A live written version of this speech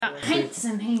Haints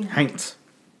and Haints. Haints.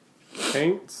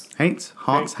 Haints? Haints.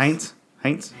 Haunts. Haints.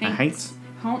 Haints. Haints.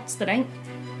 Haunts that ain't.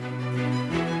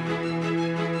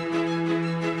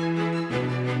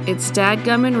 It's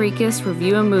Dadgum Enriquez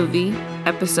Review a Movie,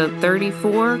 Episode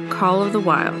 34, Call of the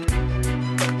Wild.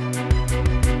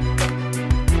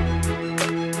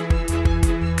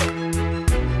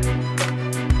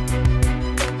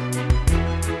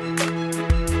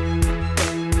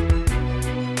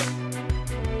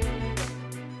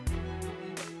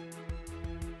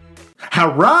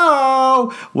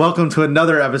 Hello! Welcome to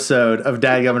another episode of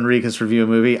Dadgum Enriquez Review a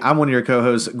Movie. I'm one of your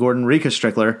co-hosts, Gordon Enriquez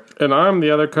Strickler. And I'm the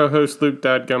other co-host, Luke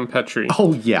Dadgum Petrie.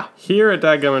 Oh, yeah. Here at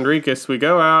Dadgum Enriquez, we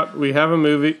go out, we have a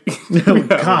movie. Oh,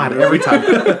 God, every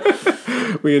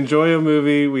time. We enjoy a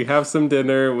movie, we have some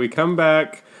dinner, we come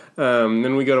back,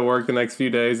 then we go to work the next few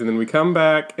days, and then we come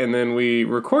back, and then we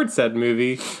record said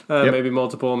movie, maybe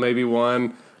multiple, maybe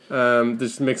one,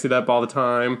 just mix it up all the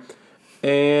time.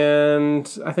 And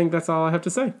I think that's all I have to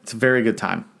say. It's a very good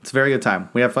time. It's a very good time.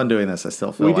 We have fun doing this, I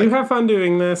still feel We like. do have fun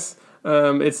doing this.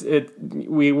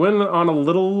 We went on a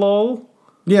little lull.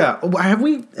 Yeah. Have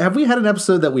we had an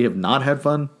episode that we have not had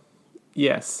fun?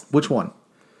 Yes. Which one?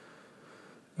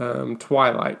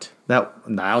 Twilight. That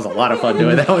was a lot of fun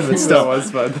doing that one, but still. That was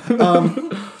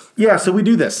fun. Yeah, so we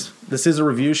do this. This is a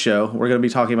review show. We're going to be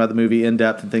talking about the movie in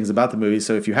depth and things about the movie.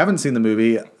 So if you haven't seen the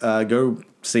movie, go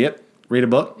see it. Read a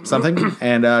book, something,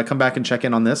 and come back and check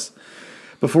in on this.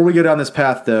 Before we go down this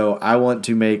path, though, I want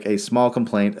to make a small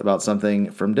complaint about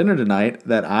something from dinner tonight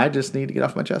that I just need to get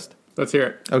off my chest. Let's hear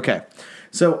it. Okay.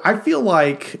 So I feel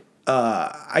like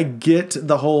I get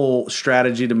the whole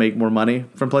strategy to make more money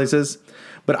from places,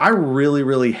 but I really,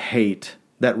 really hate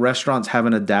that restaurants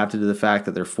haven't adapted to the fact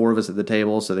that there are 4 of us at the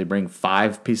table, so they bring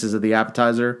 5 pieces of the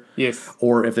appetizer. Yes.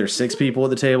 Or if there's 6 people at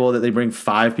the table, that they bring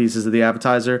 5 pieces of the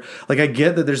appetizer. Like, I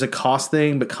get that there's a cost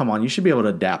thing, but come on, you should be able to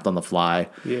adapt on the fly.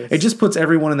 Yes. It just puts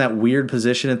everyone in that weird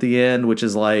position at the end, which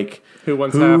is like,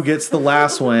 Who gets the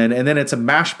last one? And then it's a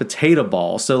mashed potato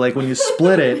ball. So, like, when you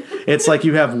split it, it's like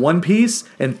you have 1 piece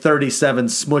and 37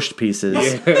 smushed pieces.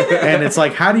 Yeah. And it's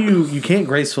like, how do you can't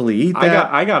gracefully eat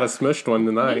that? I got a smushed one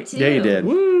tonight. Yeah, you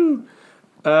did. Woo!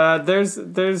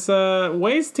 There's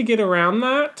ways to get around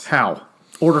that. How?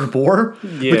 Order more?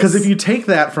 Yes. Because if you take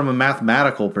that from a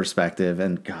mathematical perspective,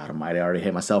 and God almighty, I already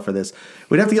hate myself for this,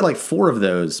 we'd have to get like 4 of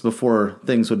those before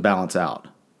things would balance out.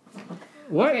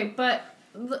 What? Okay, but...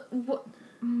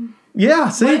 Yeah,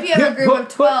 see? What if you have a group of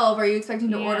 12? Are you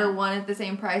expecting to Yeah. order one at the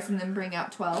same price and then bring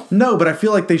out 12? No, but I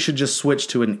feel like they should just switch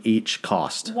to an each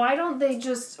cost. Why don't we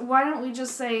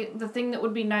just say the thing that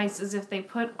would be nice is if they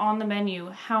put on the menu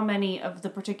how many of the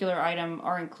particular item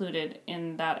are included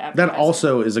in that advertising. That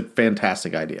also is a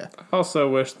fantastic idea. I also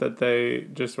wish that they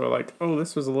just were like, oh,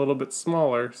 this was a little bit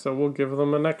smaller, so we'll give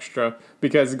them an extra.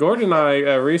 Because Gordon and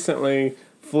I recently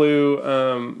flew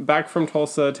back from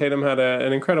Tulsa. Tatum had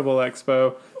an incredible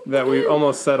expo that we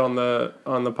almost said on the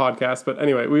podcast, but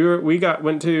anyway,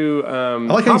 went to I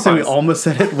like how you said we almost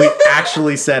said it. We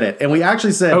actually said it, and we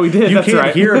actually said, "Oh, we did." You That's can't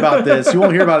right. hear about this. You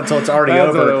won't hear about it until it's already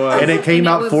That's what it over." was. And it came And it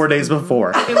out was- 4 days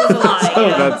before. It was a lie. Oh,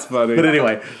 Yeah. that's funny. But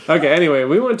anyway, Okay, anyway,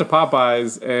 we went to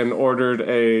Popeyes and ordered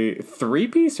a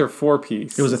 3-piece or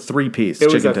 4-piece. it was a 3-piece It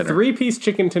chicken was a tender. 3-piece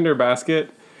chicken tender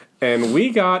basket, and we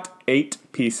got 8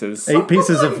 pieces. 8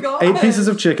 pieces my of God. 8 pieces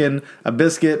of chicken, a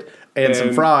biscuit, and some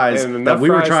And- fries and that enough we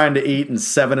were fries. trying to eat in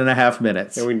 7.5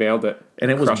 minutes, And we nailed it.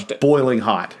 and it was crushed it. boiling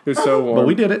hot. It was so warm. But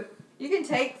we did it. You can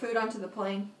take food onto the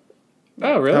plane.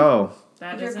 Oh, really? Oh,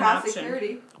 That If you're is an past option.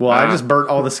 security. well, I just burnt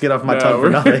all the skin off my tongue for we're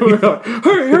nothing. like,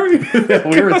 hurry.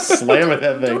 We were slamming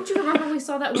that thing. Don't you remember we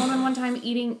saw that woman one time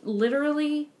eating,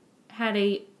 literally had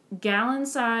a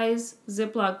gallon-size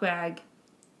Ziploc bag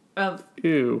of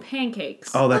Ew.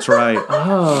 pancakes. Oh, that's right.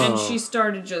 And she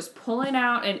started just pulling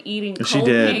out and eating cold She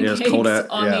did. It was pancakes cold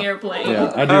on the airplane.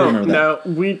 Yeah, I do remember that.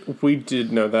 No, we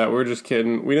did know that. We're just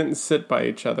kidding. We didn't sit by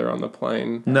each other on the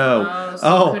plane. No.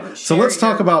 so you couldn't So share let's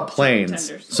talk your about chicken planes.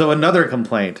 tenders. So another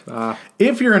complaint.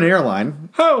 If you're an airline,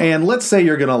 Oh. and let's say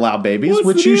you're going to allow babies, What's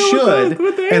which the you deal should,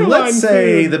 with the and let's airline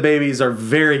say food? the babies are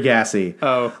very gassy,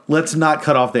 Oh, let's not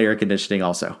cut off the air conditioning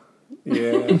also.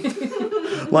 yeah.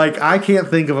 Like, I can't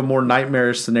think of a more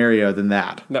nightmarish scenario than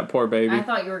that. That poor baby. I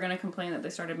thought you were going to complain that they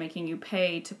started making you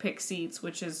pay to pick seats,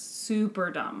 which is super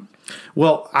dumb.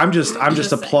 Well, I'm just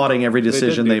Just applauding every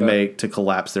decision do they that. make to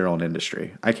collapse their own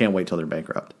industry. I can't wait till they're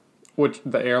bankrupt. Which,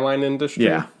 the airline industry?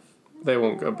 Yeah. They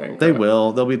won't go bankrupt. They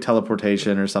will. There'll be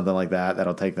teleportation or something like that.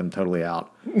 That'll take them totally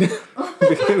out.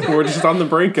 We're just on the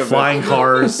brink of Flying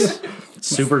cars,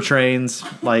 super trains,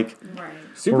 like Right.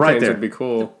 Super We're right trains there. would be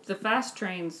cool. The fast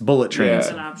trains. bullet trains.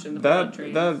 Is an option. The bullet That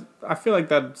trains. that I feel like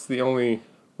that's the only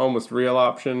almost real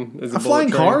option is a bullet Flying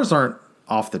train. cars aren't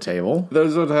off the table.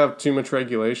 Those would have too much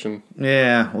regulation.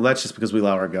 Yeah, well, that's just because we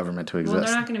allow our government to exist. Well,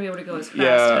 they're not going to be able to go as fast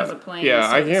Yeah, as a plane. yeah.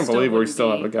 so I it can't believe we wouldn't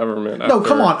still be- have a government. No, after-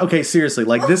 come on. Okay, seriously.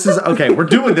 Like, this is okay. We're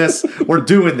doing this. We're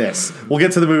doing this. We'll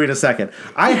get to the movie in a second.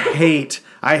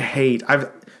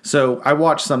 So I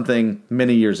watched something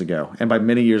many years ago, and by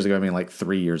many years ago I mean like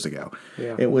 3 years ago.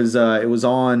 Yeah. It was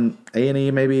on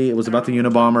A&E maybe. It was about the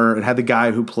Unabomber. It had the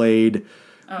guy who played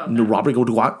Robert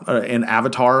Goldwat in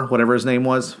Avatar, whatever his name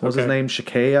was. What was his Okay. name?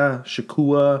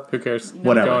 Shakua? Who cares?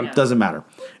 Whatever. Go on. Doesn't matter.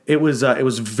 It was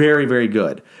very, very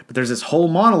good. But there's this whole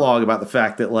monologue about the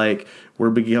fact that like we're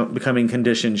becoming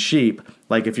conditioned sheep.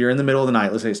 Like if you're in the middle of the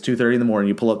night, let's say it's 2:30 in the morning,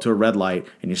 you pull up to a red light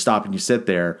and you stop and you sit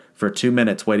there for 2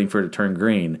 minutes waiting for it to turn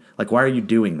green. Like why are you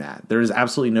doing that? There is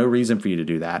absolutely no reason for you to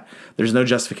do that. There's no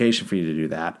justification for you to do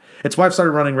that. It's why I've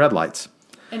started running red lights.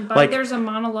 And by Like, there's a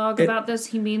monologue about this,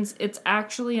 he means it's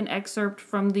actually an excerpt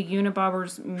from the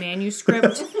Unabomber's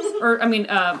manuscript,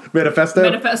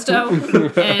 Manifesto?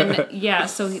 and yeah,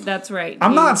 so that's right.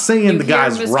 I'm not saying you the hear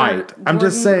guy's Mr. right. I'm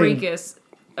just Gordon saying- Rekas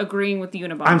agreeing with the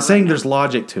Unabomber. I'm saying right there's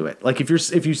logic to it. Like if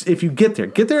you get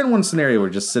there in one scenario where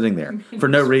you're just sitting there for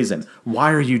no reason.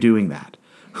 Why are you doing that?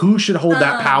 Who should hold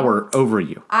that power over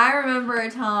you? I remember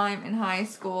a time in high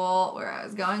school where I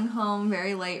was going home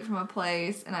very late from a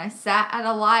place, and I sat at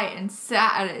a light and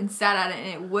sat at it and sat at it, and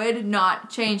it would not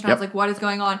change. And I was like, what is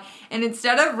going on? And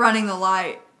instead of running the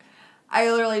light,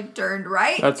 I literally turned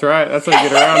right. That's right. That's how you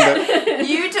get around it.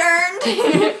 You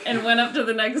turned and went up to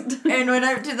the next. and went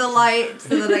up to the light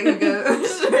so that I could go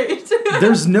straight.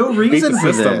 There's no reason the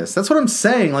for system. this. That's what I'm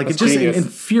saying. Like That's it just genius.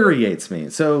 infuriates me.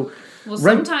 So Well,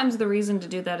 Right. sometimes the reason to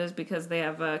do that is because they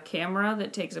have a camera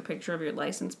that takes a picture of your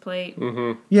license plate.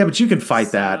 yeah, but you can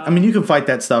fight that. I So- mean, you can fight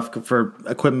that stuff for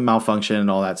equipment malfunction and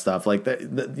all that stuff. Like you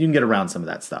can get around some of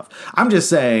that stuff. I'm just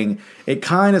saying it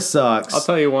kind of sucks. I'll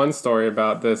tell you one story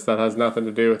about this that has nothing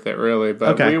to do with it, really.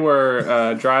 But Okay. we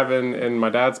were driving in my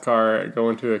dad's car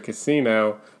going to a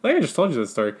casino. I think I just told you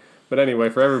this story. But anyway,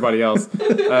 for everybody else,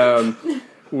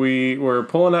 we were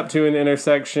pulling up to an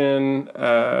intersection.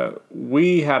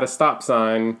 We had a stop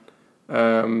sign.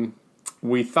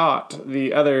 We thought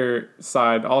the other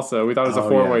side also. We thought it was a Oh,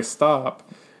 four-way yeah. stop.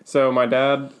 So my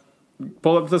dad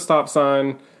pulled up to the stop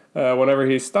sign. Whenever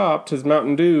he stopped, his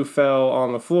Mountain Dew fell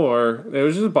on the floor. It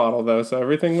was just a bottle, though, so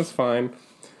everything was fine.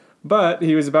 But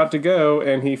he was about to go,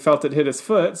 and he felt it hit his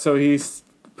foot, so he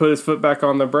put his foot back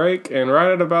on the brake, and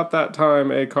right at about that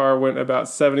time, a car went about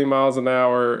 70 miles an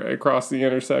hour across the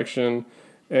intersection,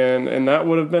 and that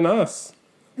would have been us.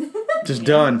 Just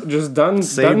done. Just done.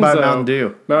 Saved by Mountain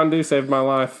Dew. Mountain Dew saved my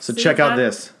life. So See, check out that-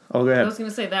 this. Oh, go I ahead. was going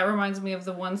to say, that reminds me of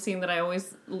the one scene that I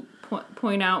always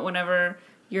point out whenever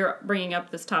you're bringing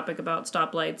up this topic about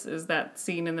stoplights, is that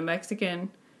scene in The Mexican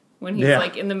when he's Yeah.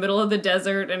 like in the middle of the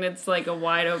desert and it's like a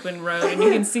wide open road and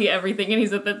you can see everything, and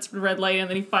he's at that red light, and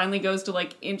then he finally goes to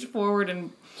like inch forward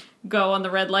and go on the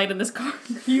red light, and this car,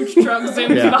 huge truck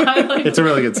zooms Yeah. by. Like, It's a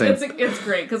really good scene. It's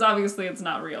great because obviously it's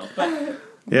not real, but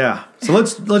Yeah. So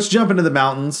let's jump into the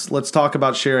mountains. Let's talk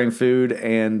about sharing food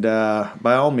and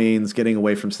by all means getting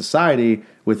away from society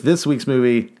with this week's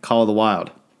movie, Call of the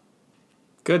Wild.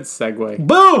 Good segue.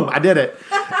 Boom! I did it.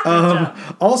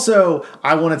 Also,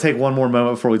 I want to take one more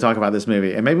moment before we talk about this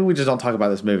movie, and maybe we just don't talk about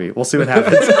this movie. We'll see what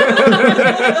happens.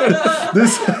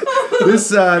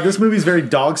 This movie is very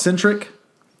dog centric,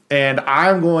 and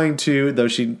I'm going to, though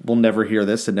she will never hear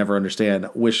this and never understand,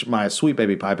 wish my sweet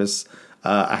baby Pipus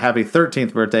a happy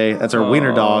 13th birthday. That's our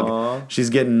wiener dog. She's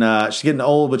getting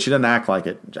old, but she doesn't act like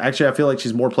it. Actually, I feel like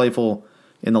she's more playful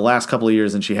in the last couple of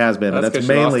years than she has been. That's but that's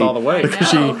 'cause she lost mainly all the weight.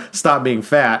 because I know. she stopped being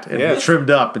fat and Yes. trimmed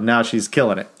up, and now she's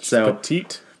killing it. So,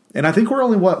 Petite. and I think we're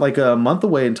only like a month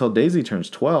away until Daisy turns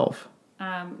 12.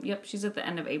 yep, she's at the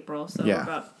end of April, so Yeah.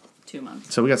 about 2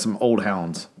 months. So we got some old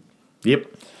hounds. Yep.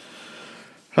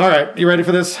 All right, you ready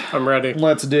for this? I'm ready.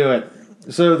 Let's do it.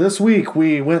 So this week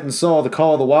we went and saw The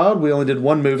Call of the Wild. We only did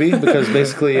one movie because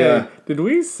basically, Hey, did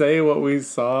we say what we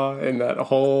saw in that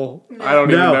whole? I don't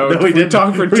even No, know. no, we didn't.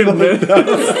 talk for We 10 only- minutes.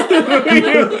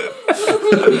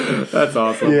 That's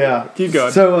awesome. yeah. Keep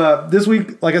going. So this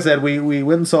week, like I said, we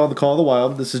went and saw The Call of the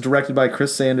Wild. This is directed by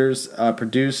Chris Sanders,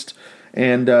 produced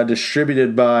and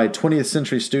distributed by 20th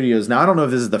Century Studios. Now, I don't know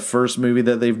if this is the first movie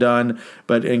that they've done,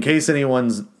 but in case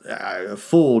anyone's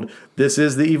fooled, this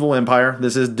is The Evil Empire.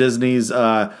 This is Disney's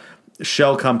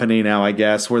shell company now, I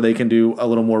guess, where they can do a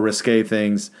little more risque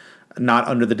things. not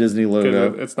under the Disney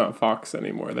logo. It's not Fox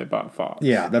anymore. They bought Fox.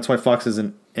 Yeah, that's why Fox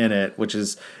isn't in it, which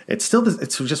is it's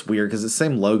just weird because it's the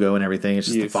same logo and everything. It's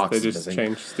just the Fox. They just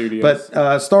changed studios.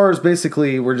 But stars,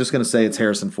 basically, we're just going to say it's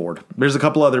Harrison Ford. There's a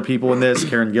couple other people in this.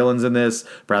 Karen Gillan's in this.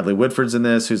 Bradley Whitford's in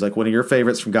this, who's like one of your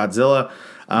favorites from Godzilla.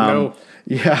 No.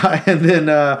 Yeah, and then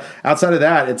outside of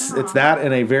that, it's that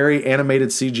and a very animated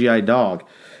CGI dog.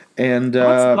 And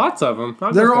lots of them.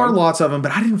 There are lots of them,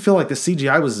 but I didn't feel like the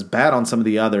CGI was as bad on some of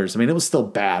the others. I mean, it was still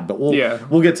bad, but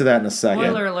we'll get to that in a second.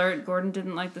 Spoiler alert, Gordon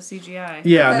didn't like the CGI.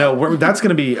 Yeah, no, that's going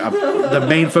to be the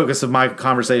main focus of my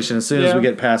conversation as soon as we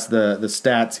get past the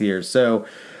stats here. So,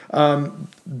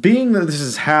 being that this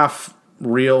is half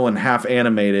real and half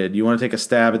animated, you want to take a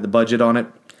stab at the budget on it?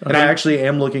 And I actually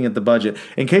am looking at the budget.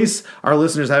 In case our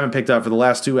listeners haven't picked up, for the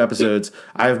last 2 episodes,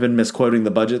 I have been misquoting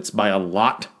the budgets by a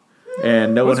lot.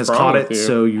 And no one has caught it,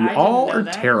 so you all are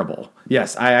terrible.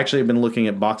 Yes, I actually have been looking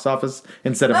at box office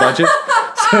instead of budget.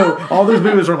 So all those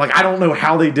movies where I'm like, I don't know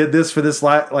how they did this for this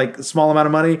small amount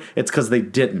of money. It's because they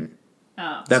didn't.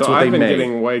 Oh. That's so what they made. I've been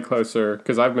getting way closer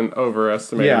because I've been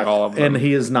overestimating all of them. And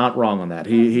he is not wrong on that.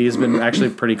 He has been actually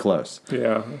pretty close.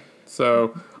 Yeah.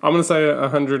 So I'm going to say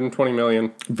 120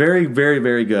 million. Very, very,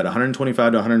 very good.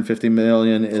 125 to 150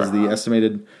 million is the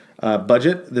estimated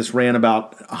budget. This ran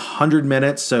about 100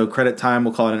 minutes, so credit time,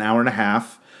 we'll call it an hour and a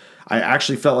half. I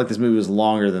actually felt like this movie was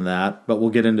longer than that, but we'll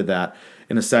get into that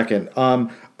in a second.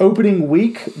 Opening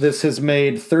week, this has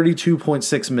made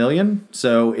 32.6 million,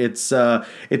 so it's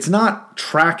not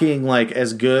tracking like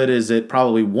as good as it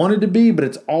probably wanted to be, but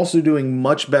it's also doing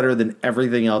much better than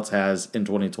everything else has in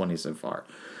 2020 so far.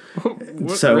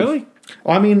 So, really?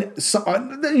 I mean,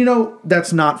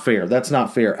 that's not fair. That's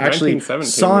not fair. Actually,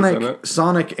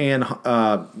 Sonic and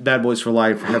Bad Boys for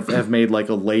Life have made like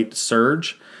a late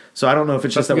surge. So I don't know if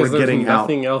it's just that we're getting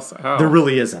nothing else out. There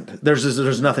really isn't.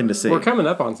 There's nothing to see. We're coming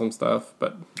up on some stuff,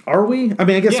 but are we? I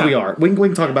mean, I guess we are. We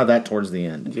can talk about that towards the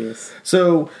end. Yes.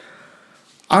 So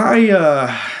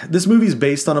this movie's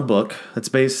based on a book.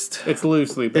 It's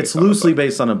loosely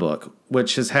based on a book,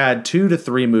 which has had 2 to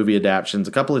 3 movie adaptations,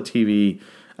 a couple of TV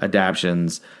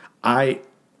adaptations.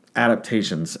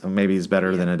 Adaptations maybe is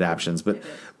better than adaptations, but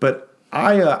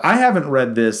I haven't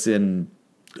read this in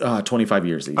 25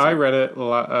 years. Easy. I read it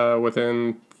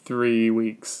within 3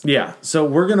 weeks. Yeah, so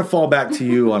we're gonna fall back to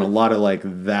you on a lot of like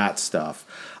that stuff.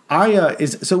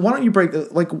 So why don't you break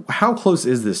how close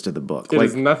is this to the book? It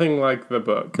is nothing like the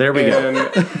book. There we go.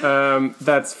 And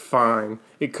that's fine.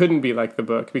 It couldn't be like the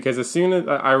book because as soon as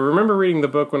I remember reading the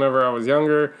book whenever I was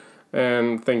younger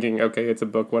and thinking, okay, it's a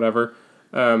book, whatever.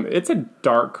 It's a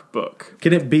dark book.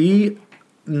 Can it be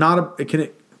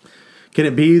Can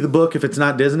it be the book if it's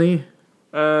not Disney?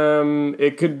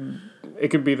 It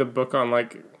could be the book on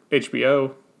like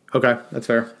HBO. Okay, that's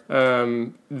fair.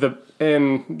 The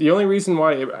only reason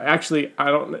why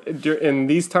in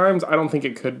these times I don't think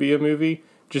it could be a movie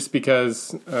just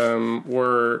because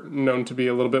we're known to be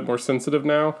a little bit more sensitive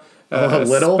now,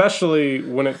 especially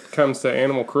when it comes to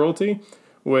animal cruelty,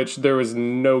 which there was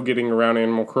no getting around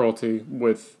animal cruelty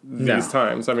with these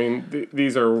times. I mean,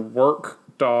 these are work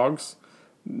dogs.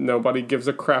 Nobody gives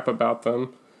a crap about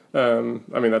them. I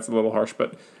mean, that's a little harsh,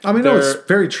 but I mean, no, it's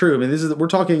very true. I mean, we're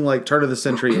talking like turn of the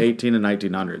century, 18 and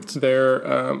 1900s. They're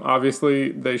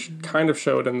obviously they kind of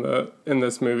show it in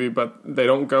this movie, but they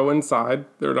don't go inside.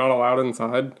 They're not allowed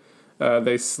inside.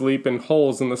 They sleep in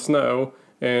holes in the snow,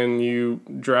 and you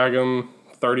drag them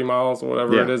 30 miles or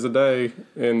whatever it is a day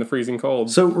in the freezing cold.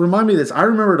 So remind me of this. I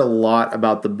remembered a lot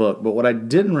about the book, but what I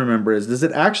didn't remember is, does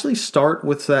it actually start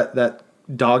with that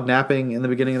dog napping in the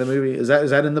beginning of the movie? Is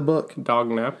that in the book? Dog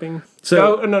napping?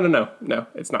 So no,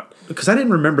 it's not. Because I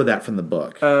didn't remember that from the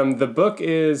book. The book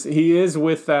is he is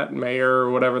with that mayor or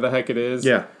whatever the heck it is.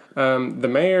 Yeah. The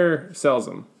mayor sells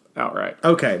him outright.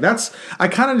 Okay, I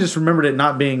kind of just remembered it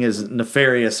not being as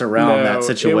nefarious around that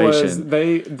situation.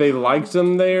 They liked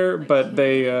him there, but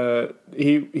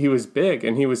he was big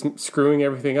and he was screwing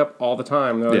everything up all the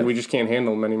time. They're like, we just can't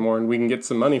handle him anymore, and we can get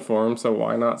some money for him, so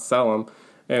why not sell him?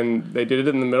 And they did it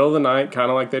in the middle of the night, kind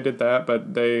of like they did that,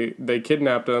 but they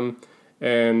kidnapped him,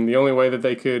 and the only way that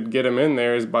they could get him in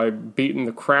there is by beating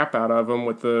the crap out of him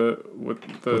with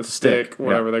the stick,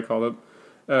 whatever they called it.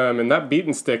 And that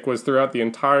beaten stick was throughout the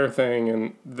entire thing,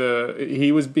 and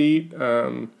he was beat.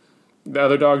 The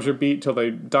other dogs were beat till they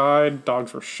died.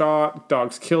 Dogs were shot.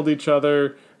 Dogs killed each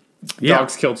other.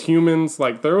 Dogs killed humans.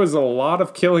 Like, there was a lot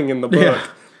of killing in the book. Yeah.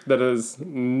 That is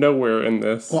nowhere in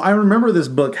this. Well, I remember this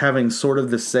book having sort of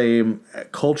the same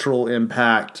cultural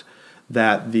impact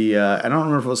that I don't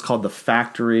remember if it was called The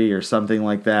Factory or something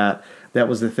like that, that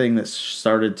was the thing that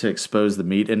started to expose the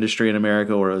meat industry in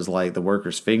America, where it was like the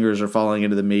workers' fingers are falling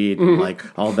into the meat and like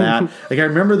all that. Like I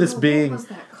remember this being,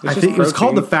 I think it was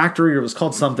called The Factory, or it was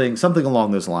called something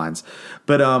along those lines.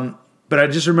 But I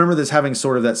just remember this having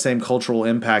sort of that same cultural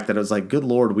impact that it was like, good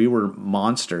Lord, we were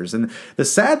monsters. And the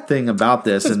sad thing about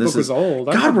this, and this book is old.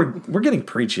 God, we're getting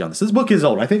preachy on this. This book is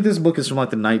old. I think this book is from like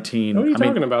the 19. What are you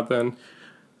talking about then?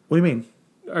 What do you mean?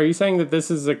 Are you saying that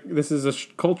this is a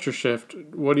culture shift?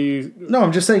 What do you? No,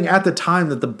 I'm just saying at the time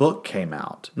that the book came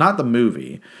out, not the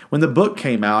movie. When the book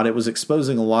came out, it was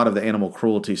exposing a lot of the animal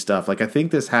cruelty stuff. Like I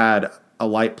think this had a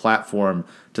light platform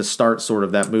to start sort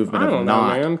of that movement. I don't know,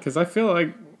 man, because I feel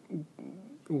like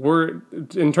we're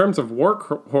in terms of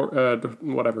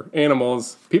whatever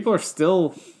animals, people are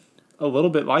still a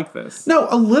little bit like this. No,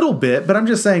 a little bit, but I'm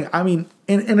just saying, I mean,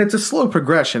 and it's a slow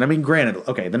progression. I mean, granted,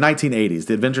 okay, the 1980s,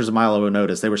 The Adventures of Milo and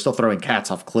Otis, they were still throwing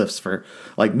cats off cliffs for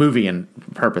like movie and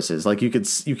purposes. Like you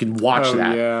can watch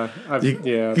that. Yeah, and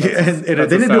they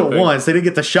didn't do it once. They didn't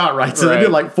get the shot right, so they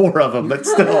did like 4 of them. But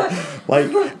still,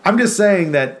 like I'm just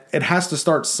saying that it has to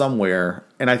start somewhere,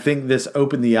 and I think this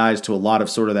opened the eyes to a lot of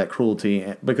sort of that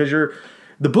cruelty because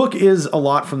the book is a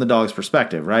lot from the dog's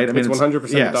perspective, right? I mean, it's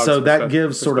 100%. Yeah, so that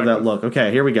gives sort of that look.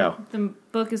 Okay, here we go. The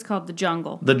book is called The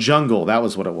Jungle The Jungle, that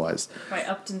was what it was. by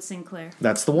Upton Sinclair.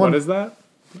 That's the one. What is that?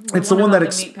 It's the one that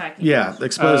meatpacking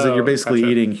exposed that you're basically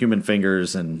gotcha. eating human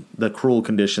fingers and the cruel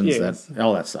conditions that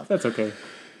all that stuff. That's okay.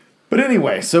 But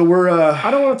anyway, so we're.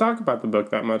 I don't want to talk about the book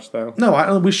that much, though.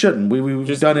 No, we shouldn't.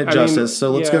 We've done it justice.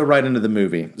 So let's go right into the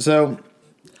movie. So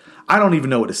I don't even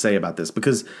know what to say about this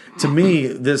because to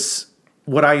me,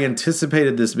 what I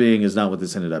anticipated this being is not what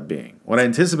this ended up being. What I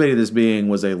anticipated this being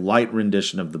was a light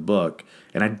rendition of the book,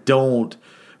 and I don't.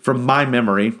 From my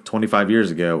memory, 25 years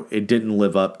ago, it didn't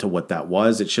live up to what that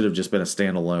was. It should have just been a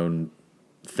standalone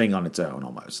thing on its own,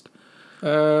 almost.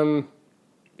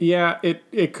 Yeah,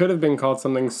 it could have been called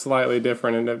something slightly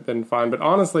different and have been fine. But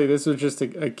honestly, this was just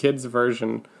a kid's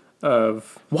version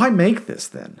of. Why make this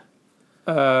then?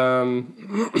 I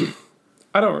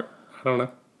don't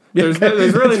know. There's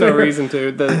really no reason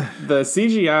to. The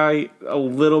CGI a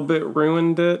little bit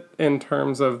ruined it in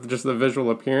terms of just the visual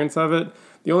appearance of it.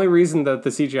 The only reason that the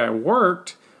CGI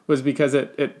worked was because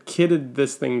it kidded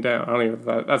this thing down. I don't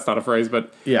even that's not a phrase,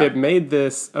 but it made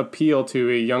this appeal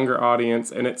to a younger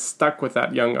audience, and it stuck with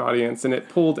that young audience, and it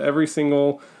pulled every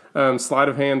single sleight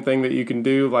of hand thing that you can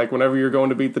do. Like whenever you're going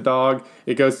to beat the dog,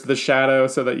 it goes to the shadow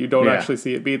so that you don't actually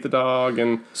see it beat the dog.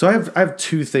 And so I have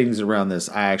 2 things around this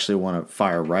I actually want to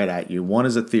fire right at you. One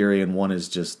is a theory, and one is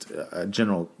just a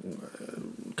general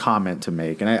comment to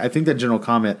make. And I think that general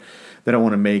comment that I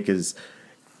want to make is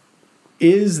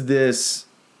this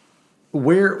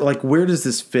where does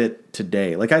this fit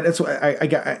today? Like I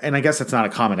guess that's not a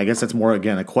comment. I guess that's more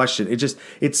again a question.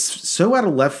 It's so out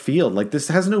of left field. Like this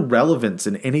has no relevance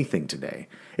in anything today.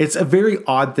 It's a very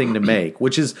odd thing to make,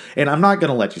 which is, and I'm not going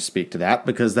to let you speak to that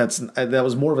because that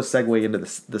was more of a segue into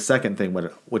the second thing,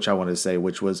 which I wanted to say,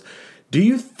 which was, do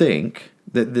you think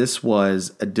that this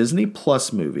was a Disney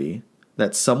Plus movie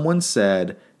that someone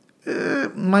said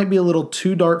might be a little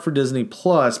too dark for Disney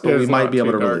Plus, but we might be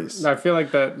able to release? I feel like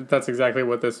that's exactly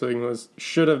what this thing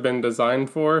should have been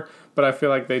designed for, but I feel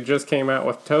like they just came out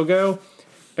with Togo,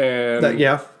 and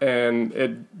and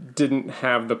it didn't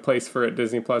have the place for it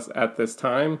Disney Plus at this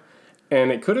time,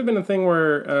 and it could have been a thing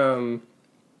where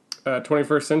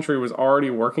 21st Century was already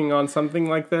working on something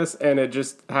like this, and it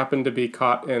just happened to be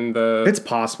caught in the. It's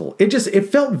possible. It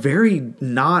felt very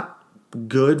not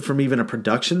good from even a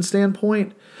production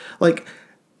standpoint. Like,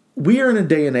 we are in a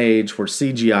day and age where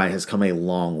CGI has come a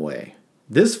long way.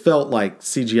 This felt like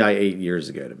CGI 8 years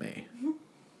ago to me.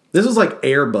 This was like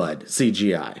Air Bud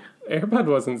CGI. Air Bud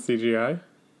wasn't CGI.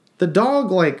 The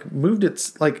dog moved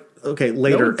its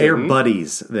later Air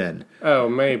Buddies then. Oh,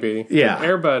 maybe. Yeah.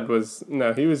 Air Bud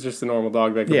he was just a normal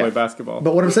dog that could play basketball.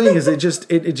 But what I'm saying is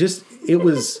it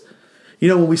was. You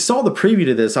know, when we saw the preview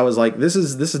to this, I was like, this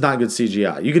is not good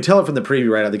CGI. You could tell it from the preview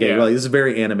right out of the gate. You're like, this is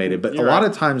very animated. But a lot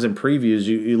of times in previews,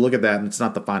 you look at that and it's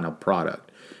not the final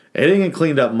product. It didn't get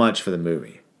cleaned up much for the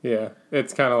movie. Yeah,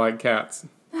 it's kind of like Cats.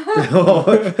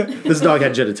 This dog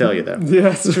had genitalia, though. Yeah,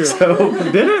 that's true. So,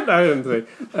 did it? I didn't see.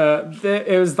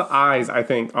 It was the eyes, I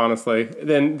think, honestly.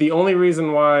 Then the only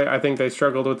reason why I think they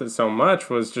struggled with it so much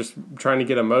was just trying to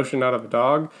get emotion out of a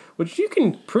dog, which you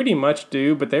can pretty much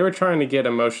do, but they were trying to get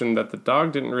emotion that the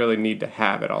dog didn't really need to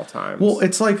have at all times. Well,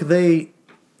 it's like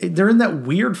they're in that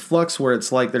weird flux where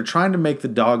it's like they're trying to make the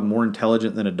dog more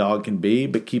intelligent than a dog can be,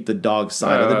 but keep the dog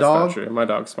side of the that's dog. not true. My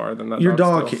dog's smarter than that. Your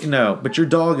dog. dog, Still. no, but your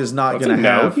dog is not What's going he to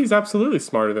know? have. He's absolutely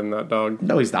smarter than that dog.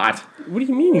 No, he's not. What do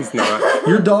you mean he's not?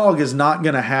 Your dog is not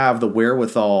going to have the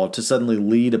wherewithal to suddenly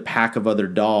lead a pack of other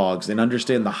dogs and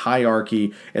understand the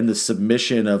hierarchy and the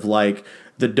submission of like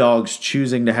the dogs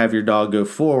choosing to have your dog go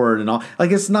forward and all. Like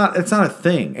it's not a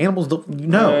thing. Animals don't.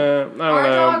 No. I don't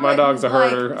know. My dog's a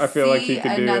herder. I feel like he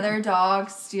could do another it. dog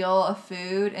steal a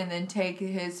food and then take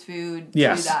his food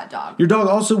Yes. to that dog. Your dog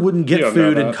also wouldn't You get don't know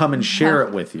food and that. come and share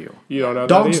it with you. You don't know.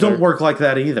 Dogs that either. don't work like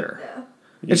that either.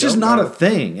 You It's just don't not know. a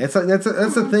thing. It's like that's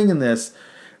a thing in this.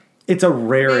 It's a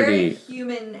Very rarity.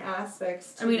 human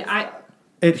aspects to I mean, this I- dog.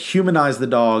 It humanized the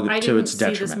dog I to didn't its see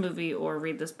this detriment. movie or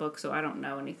read this book, so I don't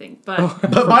know anything. But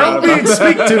But by all means,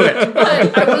 speak to it.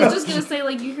 But I was just gonna say,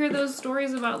 like, you hear those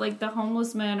stories about like the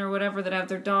homeless men or whatever that have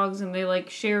their dogs and they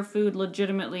like share food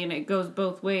legitimately, and it goes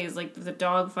both ways. Like, if the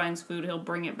dog finds food, he'll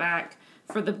bring it back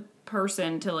for the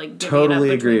person to like. Divvy it up Totally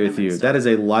agree between with them and you. stuff. That is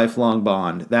a lifelong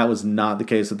bond. That was not the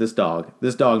case with this dog.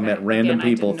 This dog met Okay. random Again,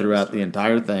 I people didn't know throughout the the story.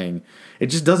 entire thing. It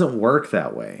just doesn't work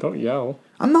that way. Don't yell.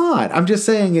 I'm not. I'm just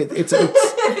saying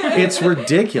it's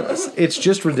ridiculous. It's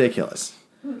just ridiculous.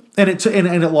 And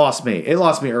it lost me. It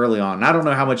lost me early on. I don't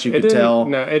know how much you It could didn't. tell.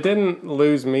 No, it didn't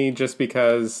lose me just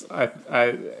because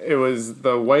it was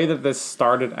the way that this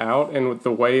started out and with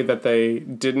the way that they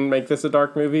didn't make this a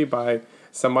dark movie by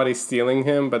somebody stealing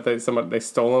him, but they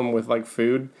stole him with like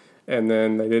food. And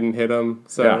then they didn't hit him,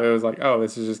 so Yeah. it was like, oh,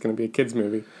 this is just going to be a kids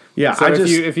movie. Yeah, So I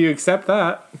if you accept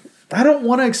that, I don't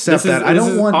want to accept that. I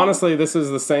don't want. Honestly, this is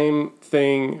the same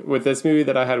thing with this movie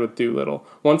that I had with Dolittle.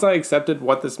 Once I accepted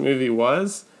what this movie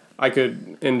was, I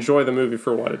could enjoy the movie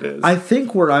for what it is. I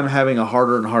think where I'm having a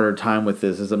harder and harder time with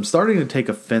this is I'm starting to take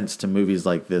offense to movies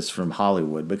like this from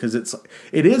Hollywood because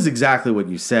it is exactly what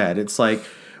you said. It's like,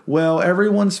 well,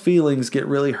 everyone's feelings get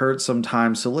really hurt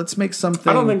sometimes, so let's make something.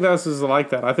 I don't think this was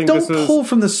like that. I think Don't this was. pull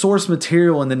from the source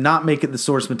material and then not make it the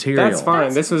source material. That's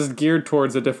fine. This was geared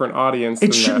towards a different audience.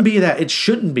 It shouldn't be that. It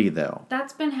shouldn't be though.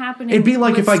 That's been happening. It'd be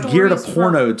like with if I geared a stories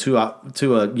porno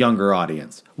to a younger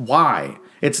audience. Why?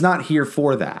 It's not here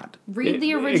for that. Read the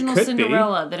It original could be.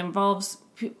 Cinderella that involves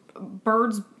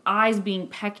birds' eyes being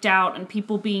pecked out and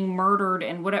people being murdered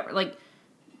and whatever. Like,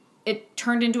 it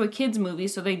turned into a kids' movie,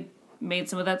 so they made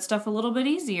some of that stuff a little bit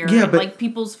easier. Yeah, and, but- like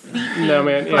people's feet. No,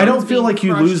 man, bones I I don't feel being like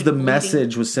you crushed lose the and bleeding.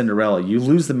 message with Cinderella. You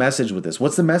lose the message with this.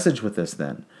 What's the message with this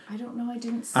then? I don't know. I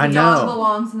didn't see. I it. know. Dog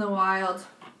belongs in the wild.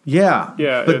 Yeah.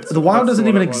 Yeah, But it's- the wild that's doesn't what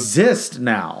even it was. exist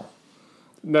now.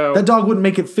 No, That dog wouldn't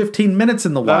make it 15 minutes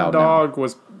in the that wild now. dog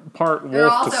was part There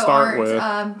wolf also to start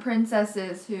aren't with.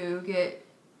 Princesses who get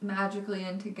magically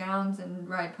into gowns and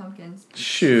ride pumpkins.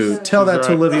 Shoot. Tell that to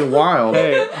right. Olivia Wilde.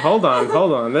 Hey, hold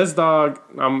on. This dog,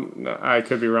 I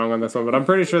could be wrong on this one, but I'm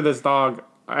pretty sure this dog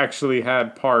actually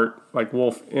had part like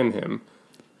wolf in him.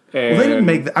 And Well, they didn't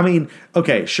make I mean,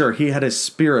 okay, sure, he had a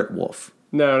spirit wolf.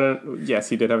 No, yes,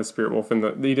 he did have a spirit wolf in the.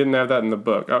 He didn't have that in the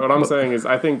book. What I'm saying is,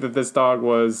 I think that this dog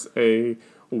was a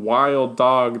wild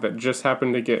dog that just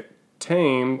happened to get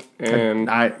tamed, and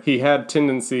he had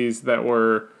tendencies that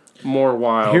were more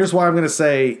wild. Here's why I'm going to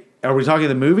say, are we talking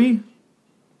the movie?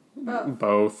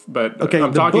 Both, but Okay,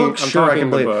 I'm the talking. book, I'm sure, I talking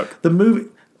can the believe. book. The movie,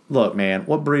 look, man,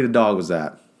 what breed of dog was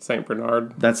that? Saint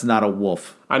Bernard. That's not a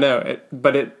wolf. I know,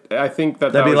 I think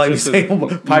that That'd be was like just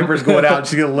saying Piper's going out and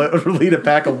she's going to lead a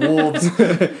pack of wolves.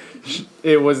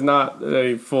 it was not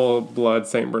a full blood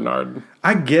Saint Bernard.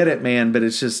 I get it, man, but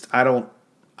it's just I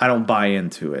don't buy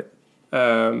into it.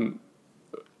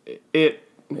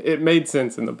 It made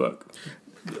sense in the book.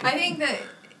 I think that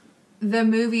the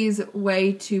movie's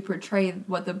way to portray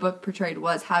what the book portrayed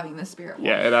was having the spirit wolf.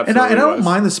 Yeah, it And absolutely I don't was.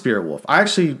 mind the spirit wolf. I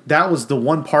actually that was the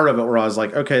one part of it where I was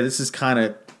like, okay, this is kind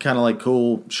of like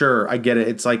cool. Sure, I get it.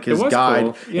 It's like his was guide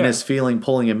cool, yeah. and his feeling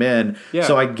pulling him in. Yeah.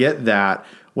 So I get that.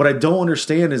 What I don't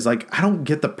understand is like I don't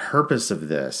get the purpose of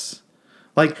this.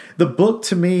 Like the book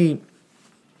to me,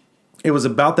 it was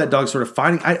about that dog sort of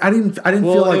fighting. I didn't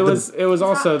Well, feel like it was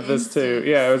also about this too. instincts,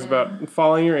 Yeah, it was yeah. about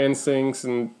following your instincts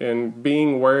and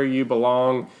being where you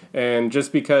belong. And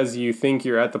just because you think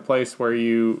you're at the place where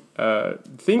you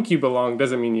think you belong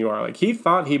doesn't mean you are. Like he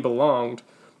thought he belonged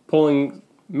pulling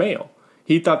mail.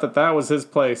 He thought that was his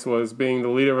place, was being the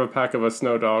leader of a pack of a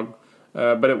snow dog.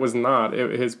 But it was not.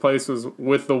 His place was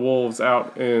with the wolves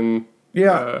out in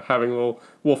having little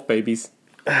wolf babies.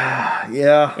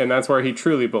 yeah. And that's where he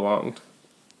truly belonged.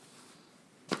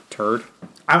 Turd.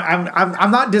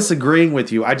 I'm not disagreeing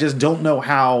with you. I just don't know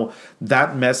how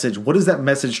that message. What does that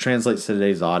message translate to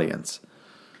today's audience?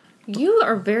 You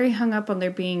are very hung up on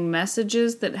there being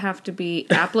messages that have to be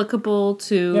applicable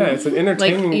to. Yeah, it's an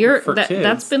entertaining for kids.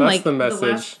 That's been That's like the the message.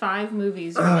 last 5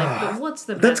 movies. You're like, but what's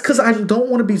the? That's because I don't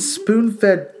want to be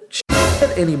spoon-fed shit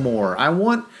anymore. I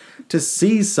want to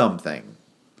see something.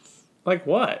 Like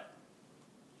what?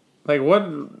 Like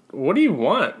what do you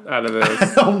want out of this?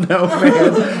 I don't know,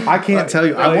 man. I can't tell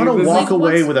you. I want to this- walk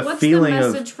away with a feeling what's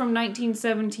of. the message from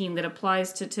 1917 that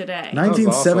applies to today?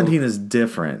 1917 is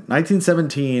different.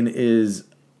 1917 is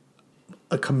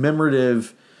a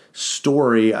commemorative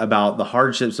story about the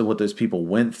hardships of what those people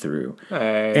went through.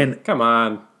 Hey, And- come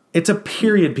on. It's a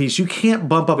period piece. You can't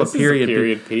bump up This a is a period,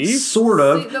 period piece. Sort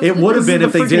of. See, that's It would have this been is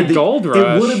if the they did freaking the Gold It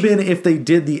Rush. would have been if they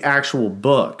did the actual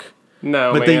book.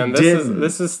 No, But they man. didn't.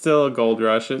 This is still a gold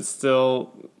rush. It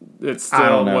still I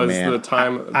don't know, was man. the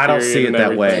time. I don't period see it and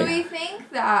that way. Do everything. we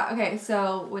think that, okay,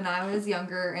 so when I was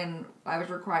younger and I was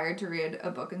required to read a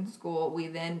book in school, we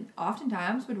then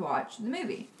oftentimes would watch the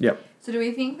movie. Yep. So do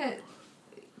we think that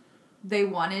they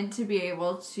wanted to be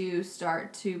able to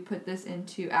start to put this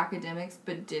into academics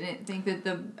but didn't think that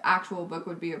the actual book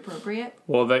would be appropriate?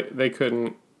 Well, they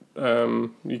couldn't.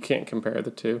 You can't compare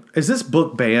the two. Is this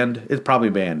book banned? It's probably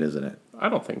banned, isn't it? I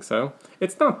don't think so.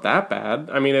 It's not that bad.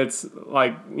 I mean, it's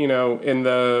like, in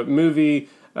the movie,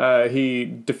 he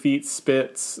defeats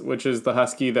Spitz, which is the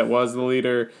husky that was the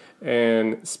leader,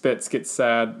 and Spitz gets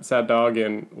sad dog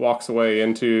and walks away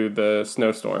into the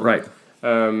snowstorm. Right.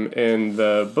 In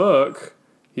the book,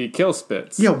 he kills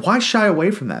Spitz. Yeah, why shy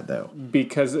away from that though?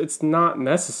 Because it's not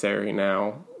necessary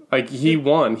now. Like, he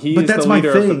won. He But is that's the my leader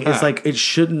of the thing. pack. Is like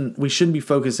we shouldn't be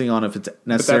focusing on if it's But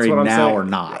necessary that's what I'm now saying. or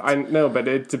not. I know, but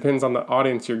it depends on the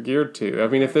audience you're geared to. I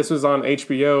mean, if this was on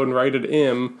HBO and rated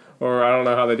M, or I don't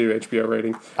know how they do HBO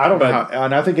rating. I don't but, know how,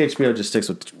 and I think HBO just sticks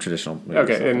with traditional movies.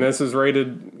 Okay, and this is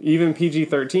rated even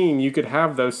PG-13. You could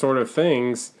have those sort of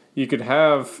things. You could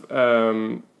have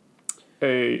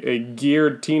a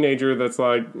geared teenager that's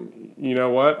like, you know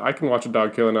what, I can watch a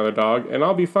dog kill another dog and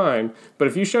I'll be fine. But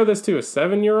if you show this to a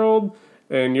 7-year-old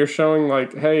and you're showing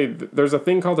like, hey, there's a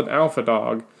thing called an alpha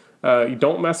dog. You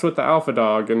don't mess with the alpha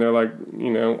dog, and they're like,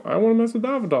 I want to mess with the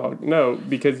alpha dog. No,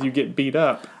 because you get beat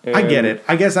up. I get it.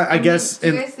 I guess. I guess. Do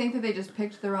you and- guys think that they just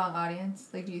picked the wrong audience?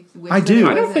 Like, do you wish I that do. it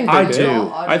I don't was think an they do.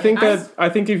 adult I think audience? that I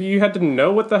think if you had to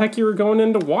know what the heck you were going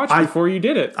in to watch before you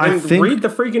did it, I and think- read the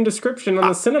freaking description on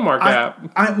the Cinemark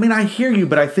app. I mean, I hear you,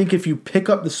 but I think if you pick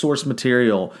up the source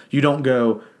material, you don't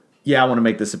go, "Yeah, I want to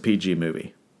make this a PG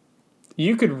movie."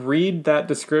 You could read that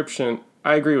description.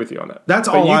 I agree with you on that. That's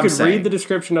but all you I'm could saying. read the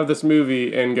description of this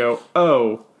movie and go,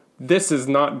 "Oh, this is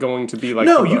not going to be like."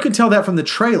 No, the you book." can tell that from the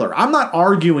trailer. I'm not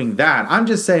arguing that. I'm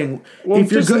just saying Well,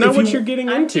 if you're just good, know if what you, you're getting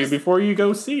I'm into just- before you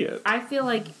go see it. I feel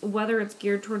like whether it's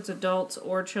geared towards adults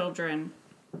or children,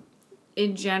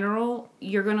 in general,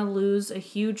 you're gonna lose a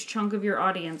huge chunk of your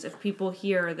audience if people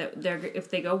hear that if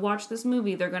they go watch this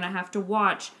movie, they're gonna have to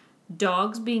watch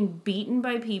dogs being beaten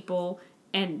by people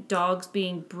and dogs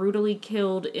being brutally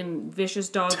killed in vicious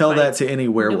dog tell that fights. to any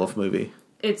werewolf movie.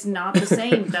 It's not the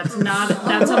same. That's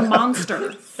a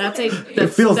monster. That's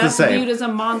feels the same. viewed as a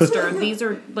monster. These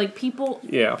are like people.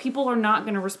 Yeah. People are not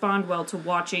going to respond well to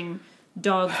watching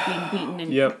dogs being beaten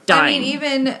and Yep. dying. I mean,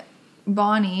 even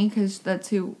Bonnie, because that's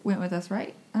who went with us,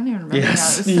 right? I don't even remember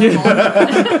Yes. now. It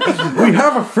was so long. We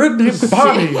have a friend named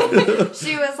Bonnie.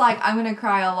 She was like, I'm going to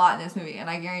cry a lot in this movie. And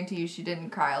I guarantee you she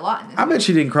didn't cry a lot in this I movie. bet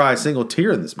she didn't cry a single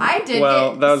tear in this movie. I did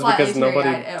Well, get that was slightly because nobody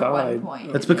teary-eyed at one died.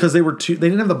 point. That's because they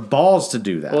didn't have the balls to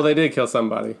do that. Well, they did kill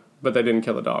somebody, but they didn't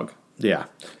kill a dog. Yeah.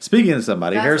 Speaking of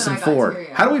somebody, That's Harrison when I got Ford.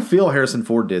 teary-eyed. How do we feel Harrison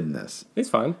Ford did in this? He's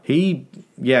fine. He's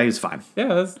fine. Yeah,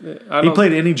 that's, I He don't,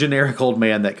 played any generic old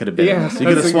man that could have been. Yeah, in this. You could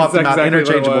have that's swapped him out exactly what it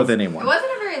interchangeable was. with It anyone.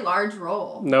 wasn't a very large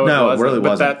role. No, No, it it really but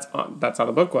wasn't. that's how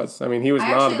the book was. I mean, he was I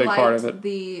not a actually big part liked of it.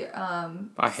 the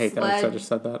I hate that because I just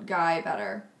said that. guy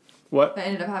better. What? That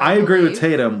ended up having I to agree with leave.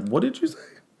 Tatum. What did you say?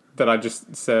 That I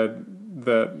just said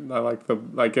that I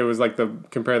like it was like the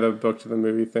compare the book to the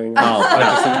movie thing. Oh,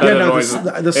 That yeah, no. annoys-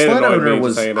 The it sled annoyed owner me just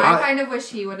was. saying it. I kind of wish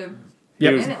he would have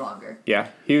Yep. been in it longer. Yeah,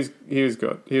 he was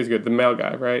good. He was good. The male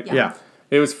guy, right? Yeah,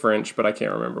 It was French, but I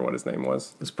can't remember what his name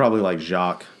was. it's probably like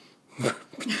Jacques.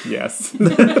 Yes.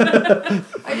 I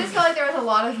just felt like there was a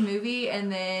lot of movie,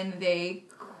 and then they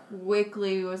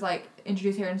quickly was like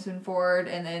introduce Harrison Ford,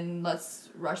 and then let's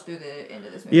rush through the end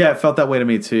of this movie. Yeah, it felt that way to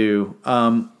me too.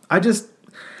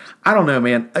 I don't know,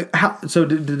 man. So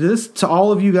did this to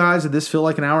all of you guys? Did this feel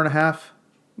like an hour and a half?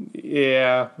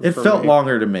 Yeah. It for felt me.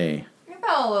 longer to me. It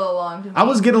felt a little long to me. I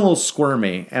was getting a little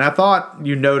squirmy, and I thought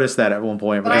you noticed that at one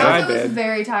point. but Because I I also was did.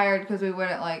 very tired because we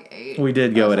went at like 8. we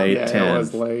did go at That was 8, Yeah, 10. it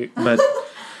was late. But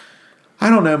I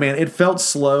don't know, man. It felt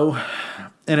slow.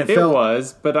 and it It felt.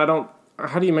 was, but I don't.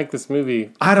 How do you make this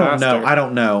movie? I don't know. faster? I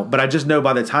don't know. But I just know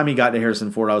by the time he got to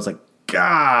Harrison Ford, I was like,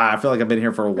 God, I feel like I've been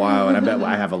here for a while, and I bet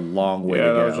I have a long way to Yeah,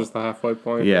 go. that was just the halfway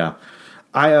point. Yeah,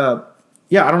 I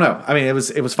don't know. I mean, it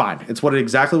was fine. It's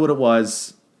exactly what it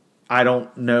was. I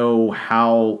don't know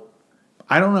how.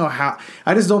 I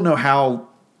just don't know how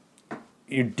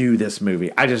you do this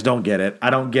movie. I just don't get it. I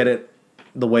don't get it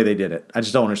the way they did it. I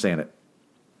just don't understand it.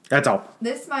 That's all.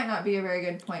 This might not be a very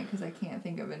good point because I can't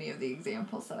think of any of the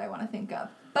examples that I want to think of.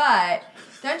 But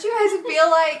don't you guys feel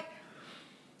like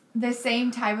the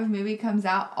same type of movie comes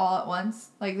out all at once?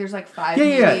 Like there's like 5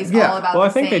 movies all about Well, I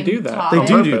the think they same do that. topic. They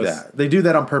do purpose. that. They do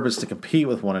that on purpose to compete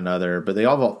with one another. But they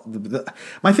all.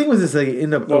 My thing was this: they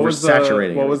end up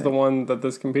oversaturating. What was the everything. one that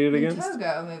this competed The against?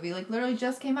 Togo movie, like literally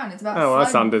just came out. And it's about Oh,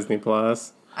 that's slug- on Disney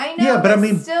Plus. I know. Yeah, but I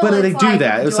mean, still, but they it's do like,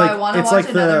 that. It's do like- I want to it's watch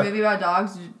like another the- movie about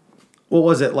dogs? What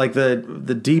was it like the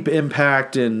Deep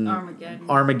Impact and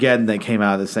Armageddon. That came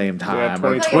out at the same time? Yeah,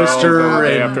 Or 2012, Twister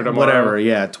Day and After Tomorrow. whatever.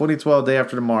 Yeah, 2012 Day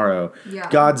After Tomorrow. Yeah.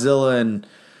 Godzilla and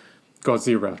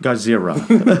Godzilla.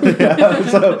 Godzilla. Yeah,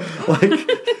 so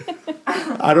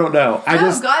like, I don't know. I No,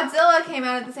 just Godzilla came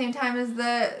out at the same time as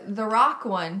the Rock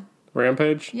one.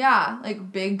 Rampage. Yeah,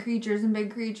 like big creatures and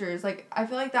big creatures. Like I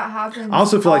feel like that happens. I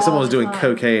also feel like someone all was the doing time.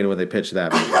 cocaine when they pitched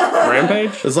that movie.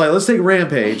 Rampage. It's like, let's take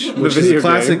Rampage, which is a video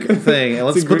classic game. thing, and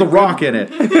let's It's a put The great Rock in it.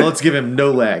 And let's give him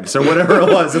no legs or whatever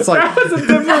it was. It's like, That's a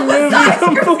different movie.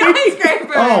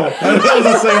 Skyscraper. oh, that was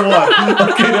the same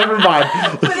one. Okay, never mind.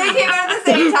 But they came out at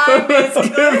the same time, basically.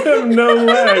 Give him no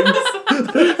legs.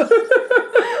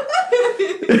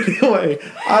 Anyway,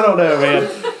 I don't know, man.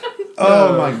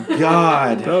 Oh my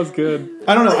God. That was good.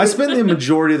 I don't know. I spent the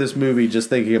majority of this movie just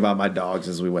thinking about my dogs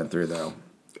as we went through, though.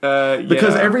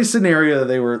 Because yeah. every scenario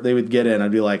they would get in,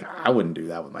 I'd be like, I wouldn't do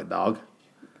that with my dog.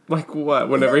 Like what?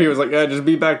 Whenever he was like, "Yeah, just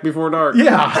be back before dark."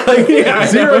 Yeah, like,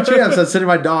 zero chance I'd sending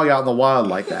my dog out in the wild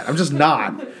like that. I'm just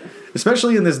not.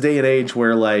 Especially in this day and age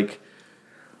where, like,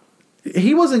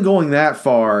 he wasn't going that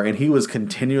far and he was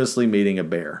continuously meeting a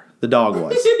bear. The dog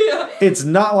was. It's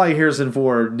not like Harrison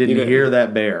Ford didn't hear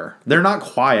that bear. They're not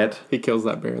quiet. He kills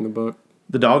that bear in the book.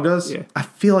 The dog does? Yeah. I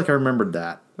feel like I remembered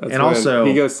that. That's and when also,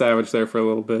 he goes savage there for a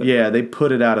little bit. yeah, they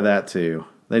put it out of that too.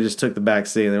 They just took the back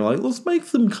seat and they were like, let's make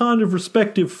them kind of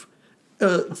respective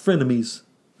frenemies.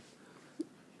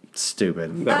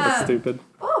 Stupid. That was stupid.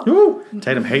 Ooh,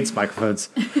 Tatum hates microphones.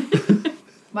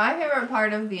 My favorite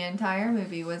part of the entire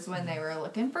movie was when they were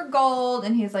looking for gold,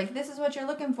 and he's like, "This is what you're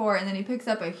looking for," and then he picks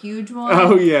up a huge one.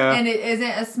 Oh, yeah. and it isn't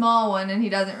a small one, and he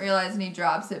doesn't realize, and he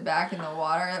drops it back in the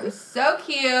water. It was so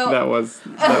cute. That was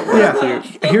Yeah.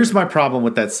 cute. Here's my problem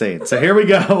with that scene. So here we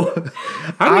go.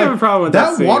 I don't have a problem with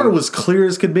that scene. water was clear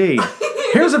as could be.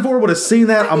 Harrison Ford would have seen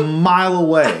that a mile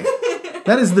away.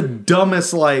 That is the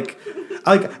dumbest, like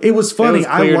it was funny. It was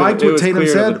I clear to- liked it what was Tatum clear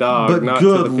to said, the dog, but not to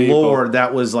good the people. lord,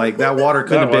 that was like that water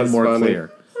couldn't That have been was more funny.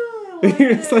 clear.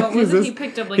 It's like, What is was it? this- He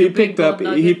picked up, like, a big gold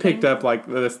nugget he thing? picked up like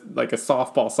this, like a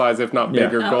softball size, if not Yeah.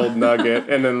 bigger, gold nugget,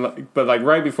 and then but like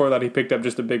right before that, he picked up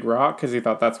just a big rock because he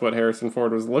thought that's what Harrison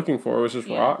Ford was looking for, was just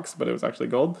Yeah. rocks, but it was actually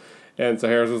gold. And so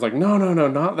Harrison was like, no,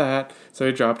 not that. So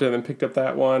he dropped it and then picked up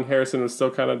that one. Harrison was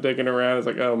still kind of digging around. He's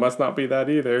like, oh, must not be that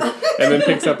either. And then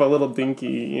picks up a little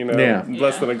dinky, Yeah.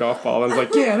 less than a golf ball, and is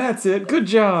like, yeah, that's it. Good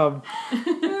job.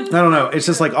 I don't know. It's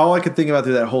just like all I could think about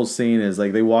through that whole scene is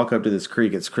like they walk up to this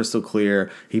creek. It's crystal clear.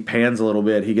 He pans a little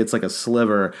bit. He gets like a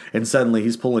sliver, and suddenly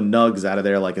he's pulling nugs out of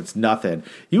there like it's nothing.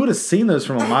 You would have seen those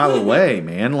from a mile away,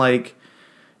 man. Like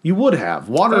you would have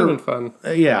water. That would have been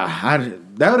fun. Yeah,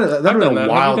 that would have done been that. a Have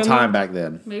wild you done time that? back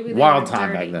then. Maybe they wild were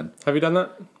time dirty. back then. Have you done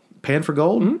that? Pan for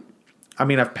gold? I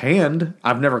mean, I've panned.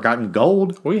 I've never gotten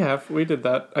gold. We have. We did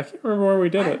that. I can't remember where we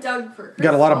did I it. dug for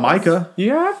Got a lot of crystals. mica.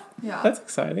 You have? Yeah. That's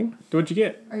exciting. What'd you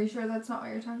get? Are you sure that's not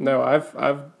what you're talking No,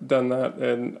 I've done that,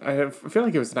 and I feel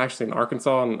like it was actually in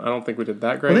Arkansas, and I don't think we did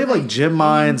that great. Well, they have like gem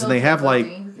mines, and they have like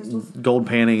Crystals? gold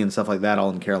panning and stuff like that all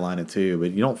in Carolina too.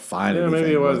 But you don't find yeah, anything.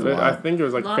 maybe it was. worthwhile. I think it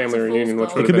was like Lots family of reunion, fool's which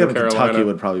gold. would It could be have up been in Carolina. Kentucky.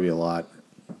 Would probably be a lot.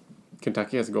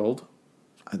 Kentucky has gold.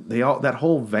 They all that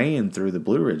whole vein through the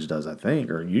Blue Ridge does, I think,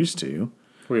 or used to.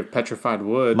 We have petrified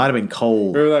wood. Might have been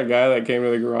coal. Remember that guy that came to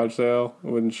the garage sale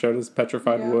and showed us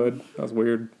petrified Yeah. wood? That was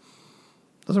weird.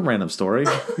 That's a random story.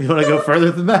 You want to go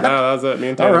further than that? No, that was it. Me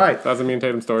and Tatum. All right. That was a me and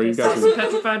Tatum story. You guys, Some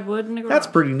petrified wood in the garage. That's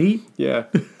pretty neat. yeah.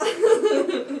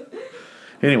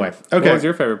 Anyway, What okay. was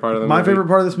your favorite part of the My movie? favorite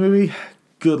part of this movie?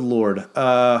 Good lord.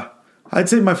 I'd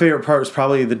say my favorite part was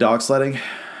probably the dog sledding.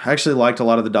 I actually liked a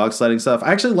lot of the dog sledding stuff.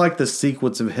 I actually liked the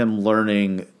sequence of him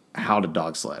learning how to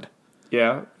dog sled.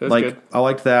 Yeah, it was Like good. I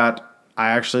liked that. I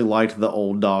actually liked the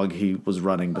old dog he was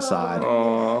running beside.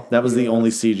 Aw. That was the only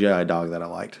CGI dog that I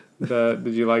liked. Did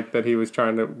you like that he was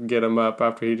trying to get him up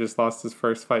after he just lost his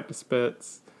first fight to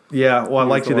Spitz? Yeah, well, I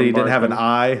liked the that he one didn't have an barking.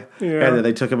 eye, Yeah. and then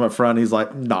they took him up front. He's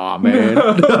like, "Nah, man."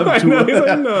 I know, he's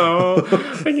like, no,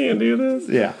 I can't do this.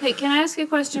 Yeah, Hey, can I ask you a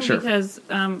question? Sure. Because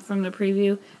from the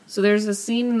preview, so there's a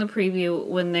scene in the preview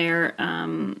when they're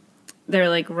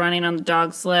like running on the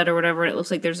dog sled or whatever. And it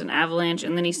looks like there's an avalanche,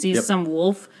 and then he sees Yep. some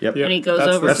wolf, Yep. and he goes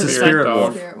That's over the to That's the the spirit side.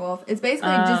 wolf. Spirit wolf. It's basically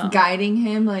just guiding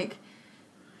him, like,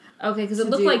 Okay, because it To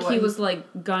looked do like what he he- was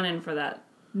like gunning for that.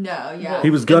 no, yeah.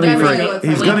 he was gunning for Definitely a, looks he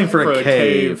was like gunning it. for For a a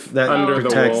cave cave that under the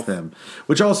protects wolf. them.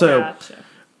 Which also,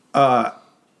 Gotcha.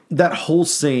 that whole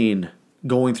scene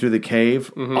going through the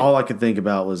cave, Mm-hmm. all I could think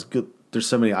about was, good, there's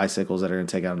so many icicles that are going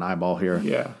to take out an eyeball here.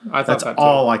 Yeah, I thought That's that too.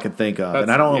 all I could think of,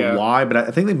 and I don't know yeah. why, but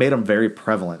I think they made them very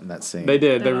prevalent in that scene. They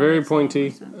did. That They're all very makes a lot more pointy.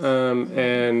 sense.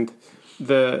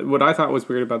 And what I thought was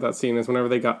weird about that scene is whenever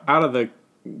they got out of the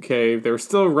cave, they were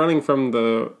still running from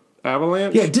the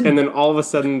avalanche. Yeah, it didn't- and then all of a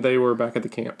sudden they were back at the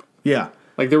camp. Yeah.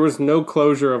 Like there was no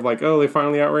closure of like, oh, they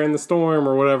finally outran the storm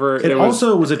or whatever. It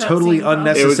also was a totally cutscene, though.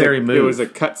 unnecessary move. It was a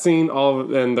cutscene.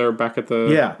 And they're back at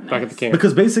the back at the camp.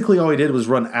 Because basically all he did was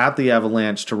run at the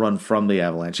avalanche to run from the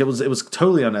avalanche. It was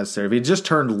totally unnecessary. If he just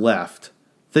turned left,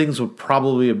 things would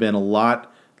probably have been a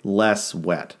lot less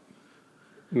wet.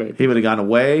 Maybe. He would have gone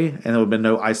away, and there would have been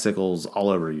no icicles all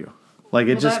over you. Like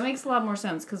it Well, just that makes a lot more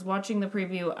sense because watching the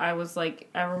preview, I was like,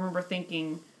 I remember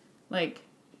thinking, like,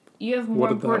 you have more What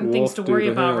did that important things wolf to do worry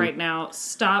to about him? right now.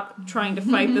 Stop trying to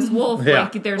fight this wolf. Yeah.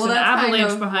 Like, there's Well, an that's kind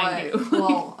avalanche of behind what- you.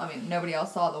 Well, I mean, nobody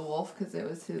else saw the wolf because it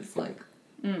was his, like,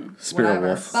 spirit whatever.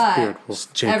 wolf. But Spirit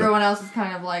wolf. Jacob. everyone else is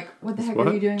kind of like, what the heck What?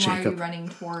 are you doing? Why are Jacob. you running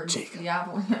towards the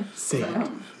avalanche?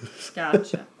 So,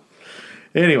 Gotcha.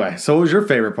 Anyway, so what was your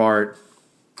favorite part?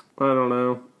 I don't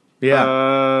know.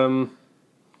 Yeah.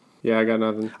 Yeah, I got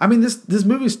nothing. I mean, this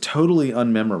movie's totally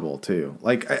unmemorable too.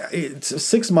 Like, it's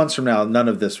 6 months from now, none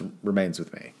of this remains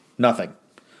with me. Nothing.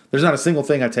 There's not a single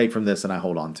thing I take from this and I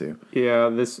hold on to. Yeah,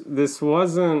 this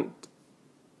wasn't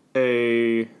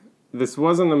a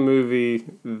movie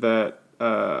that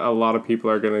a lot of people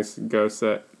are going to go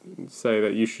say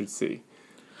that you should see.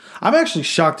 I'm actually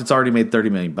shocked it's already made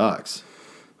 $30 million.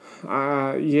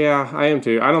 Yeah, I am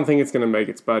too. I don't think it's going to make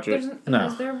its budget. No.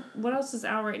 Is there, what else is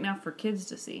out right now for kids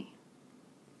to see?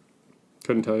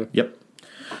 Couldn't tell you. Yep.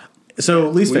 So,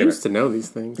 least We favorite. used to know these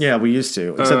things. Yeah, we used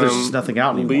to. Except there's just nothing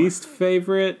out anymore. Least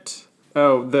favorite.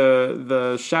 Oh,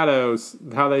 the shadows.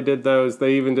 How they did those.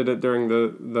 They even did it during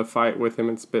the fight with him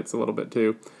and Spitz a little bit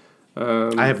too.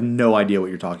 I have no idea what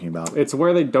you're talking about. It's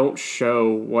where they don't show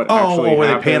what actually where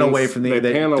happens. they pan away from the-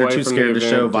 they're too scared to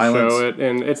show violence. it.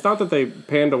 And it's not that they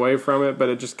panned away from it, but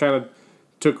it just kind of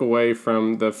took away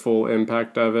from the full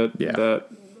impact of it Yeah.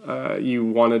 that you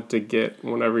wanted to get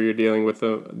whenever you're dealing with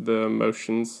the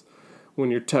emotions,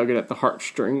 when you're tugging at the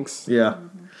heartstrings. Yeah.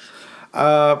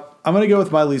 I'm going to go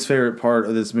with my least favorite part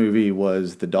of this movie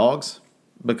was the dogs.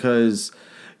 Because,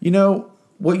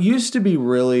 what used to be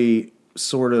really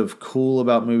sort of cool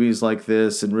about movies like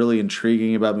this and really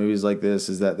intriguing about movies like this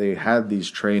is that they had these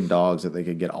trained dogs that they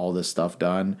could get all this stuff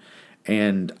done.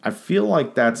 And I feel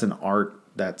like that's an art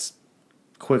that's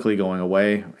quickly going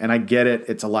away. And I get it.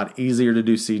 It's a lot easier to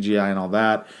do CGI and all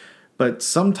that. But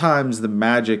sometimes the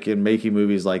magic in making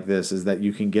movies like this is that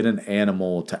you can get an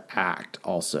animal to act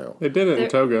also. They did it in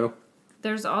Togo.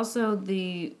 There's also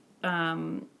the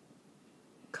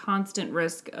constant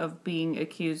risk of being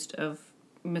accused of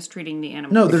mistreating the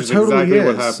animal. No, there Which is totally exactly is.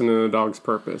 what happened in A Dog's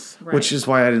Purpose. Right. Which is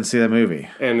why I didn't see that movie.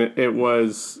 And it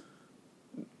was...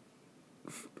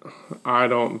 I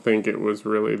don't think it was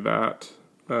really that...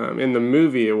 in the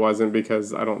movie, it wasn't,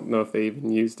 because I don't know if they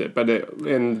even used it. But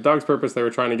in Dog's Purpose, they were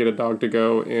trying to get a dog to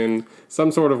go in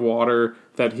some sort of water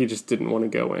that he just didn't want to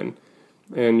go in.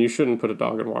 And you shouldn't put a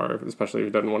dog in water, especially if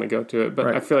he doesn't want to go to it. But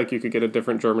Right. I feel like you could get a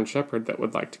different German Shepherd that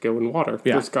would like to go in water.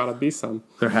 Yeah. There's got to be some.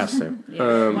 There has to.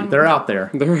 Yeah, They're out there.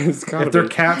 There is got to If they're be.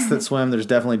 cats that swim, there's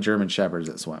definitely German Shepherds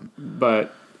that swim.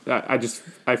 But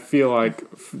I feel like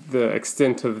the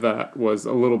extent of that was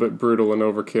a little bit brutal and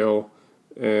overkill.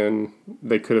 And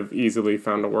they could have easily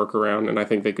found a workaround, and I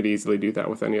think they could easily do that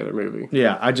with any other movie.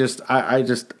 Yeah, I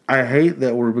hate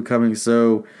that we're becoming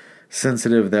so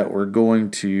sensitive that we're going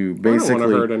to I basically. don't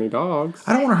want to hurt any dogs.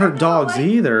 I don't want to hurt dogs like-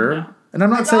 either. No. And I'm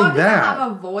not a saying dog doesn't that.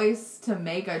 have a voice to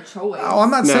make a choice. Oh,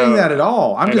 I'm not No. saying that at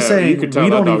all. I'm I just know, saying you could tell we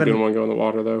that don't dog didn't even want to go in the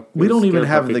water, though. we He was don't a even scared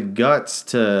have puppy. the guts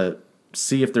to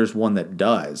see if there's one that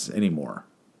does anymore.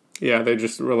 Yeah, they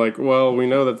just were like, well, we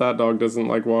know that dog doesn't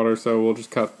like water, so we'll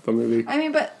just cut the movie. I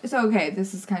mean, but so okay,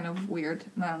 this is kind of weird,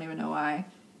 and I don't even know why.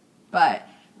 But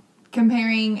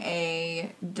comparing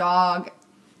a dog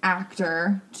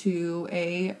actor to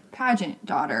a pageant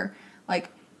daughter. Like,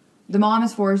 the mom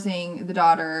is forcing the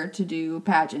daughter to do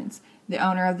pageants. The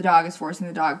owner of the dog is forcing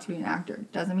the dog to be an actor.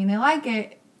 Doesn't mean they like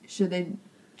it. Should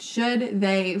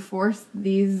they force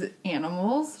these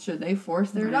animals? Should they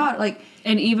force their daughter? Like,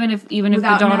 And even if the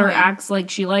Without daughter knowing. acts like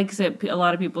she likes it, a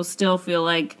lot of people still feel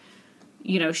like,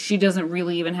 you know, she doesn't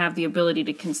really even have the ability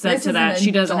to consent This to is that. an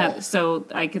She doesn't adult. have. So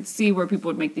I could see where people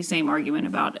would make the same argument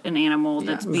about an animal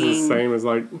that's It's the being same as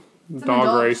like it's an dog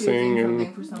adult racing choosing and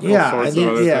something for someone. Yeah, sorts I of think,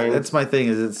 other yeah, things. that's my thing.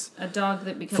 Is it's a dog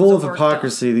that becomes full a of work dog.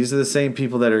 hypocrisy. These are the same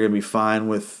people that are going to be fine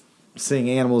with seeing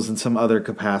animals in some other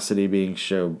capacity being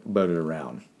showboated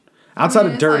around. Outside I mean,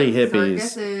 of it's dirty like hippies.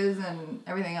 circuses and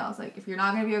everything else. Like, if you're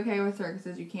not going to be okay with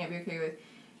circuses, you can't be okay with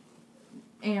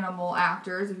animal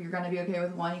actors. If you're going to be okay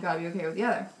with one, you got to be okay with the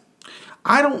other.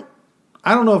 I don't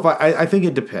know if I think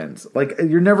it depends. Like, I'm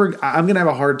going to have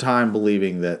a hard time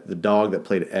believing that the dog that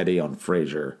played Eddie on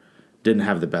Frasier didn't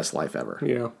have the best life ever.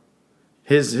 yeah.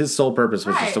 His sole purpose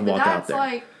was just to but walk out that's there.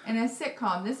 like in a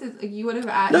sitcom. This is like, you would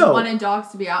have No. wanted dogs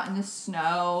to be out in the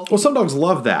snow. Well, some dogs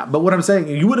love that, but what I'm saying,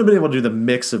 you wouldn't have been able to do the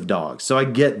mix of dogs. So I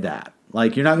get that.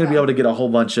 Like, you're not going to be able to get a whole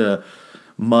bunch of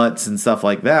mutts and stuff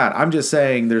like that. I'm just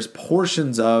saying there's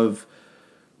portions of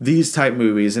these type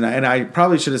movies, and I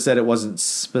probably should have said it wasn't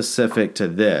specific to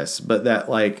this, but that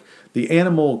like the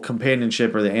animal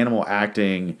companionship or the animal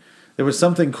acting, there was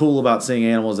something cool about seeing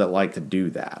animals that like to do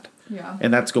that. Yeah.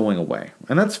 And that's going away.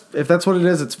 And if that's what it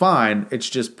is, it's fine. It's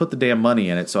just put the damn money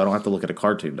in it so I don't have to look at a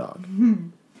cartoon dog.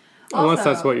 Unless Also,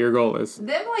 that's what your goal is. them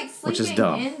like Which is sleeping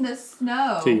dumb. in the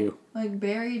snow, To you. like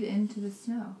buried into the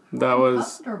snow. That How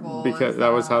was uncomfortable because is that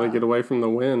was how to that? get away from the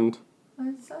wind.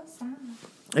 It's so sad.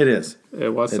 It is. It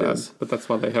was It sad, is. but that's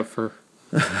why they have fur.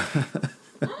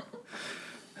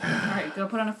 All right, go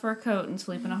put on a fur coat and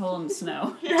sleep in a hole in the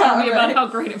snow. Yeah, Tell me right. about how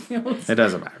great it feels. It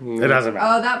doesn't matter. It doesn't matter.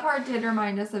 Oh, that part did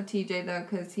remind us of TJ though,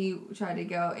 because he tried to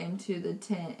go into the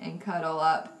tent and cuddle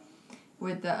up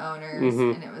with the owners,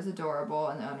 Mm-hmm. and it was adorable.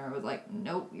 And the owner was like,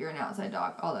 "Nope, you're an outside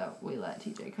dog." Although we let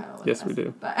TJ cuddle with Yes, us. we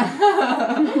do. But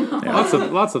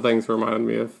Lots of things reminded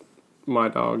me of my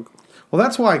dog. Well,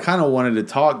 that's why I kind of wanted to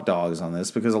talk dogs on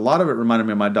this, because a lot of it reminded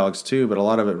me of my dogs too, but a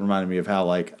lot of it reminded me of how,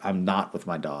 like, I'm not with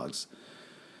my dogs.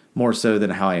 More so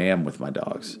than how I am with my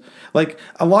dogs. Like,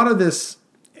 a lot of this,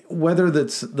 whether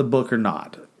that's the book or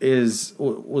not,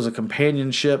 was a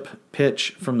companionship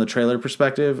pitch from the trailer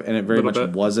perspective, and it very Little much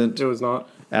bit. wasn't It was not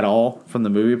at all from the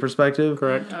movie perspective.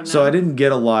 correct. Oh, no. So I didn't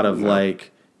get a lot of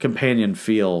like companion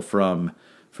feel from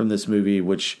this movie,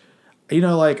 which, you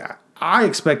know, like I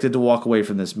expected to walk away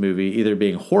from this movie either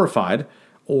being horrified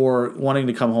or wanting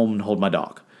to come home and hold my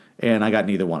dog, and I got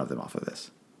neither one of them off of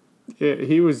this.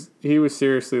 He was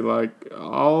seriously like,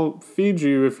 I'll feed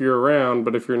you if you're around,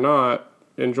 but if you're not,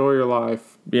 enjoy your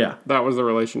life. Yeah. That was the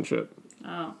relationship.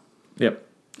 Oh, Yep.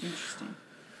 interesting.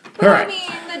 But All right. I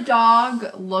mean, the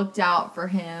dog looked out for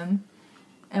him,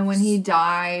 and when he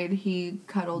died, he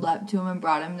cuddled up to him and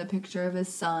brought him the picture of his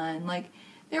son. Like,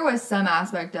 there was some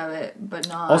aspect of it, but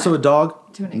not. Also, a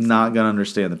dog To an extent. not gonna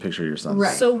understand the picture of your son.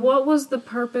 Right. So, what was the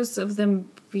purpose of them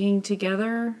being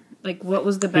together? Like, what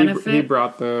was the He benefit?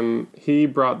 brought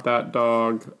that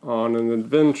dog on an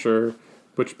adventure,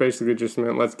 which basically just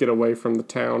meant let's get away from the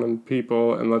town and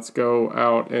people and let's go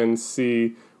out and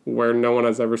see where no one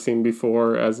has ever seen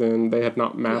before, as in they had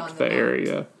not mapped Beyond the the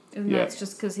area. and yeah. that's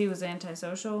just because he was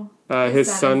antisocial. His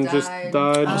son son just died.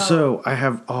 died. Also, I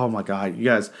have, oh my God, you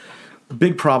guys,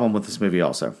 big problem with this movie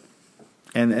also.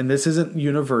 And this isn't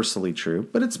universally true,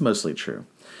 but it's mostly true.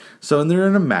 So, and they're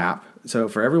in a map. So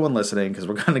for everyone listening, because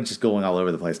we're kind of just going all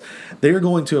over the place, they're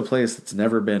going to a place that's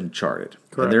never been charted.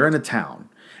 Correct. And they're in a town.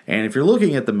 And if you're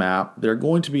looking at the map, they're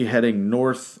going to be heading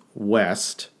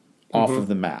northwest off of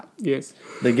the map. Yes.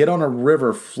 They get on a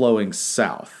river flowing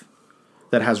south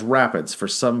that has rapids for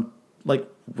some, like,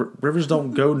 rivers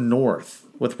don't go north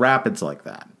with rapids like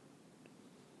that.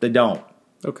 They don't.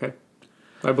 Okay.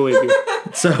 I believe you.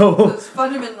 So, It's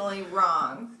fundamentally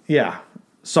wrong. yeah.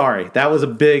 Sorry. That was a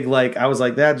big, like, I was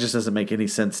like, that just doesn't make any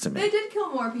sense to They me. did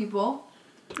kill more people.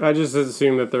 I just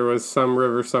assumed that there was some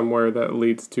river somewhere that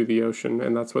leads to the ocean,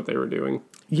 and that's what they were doing.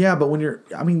 Yeah, but when you're,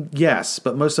 I mean, yes,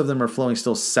 but most of them are flowing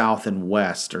still south and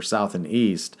west or south and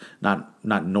east, not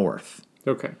Okay. north.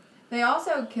 They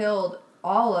also killed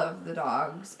all of the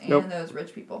dogs and Nope. those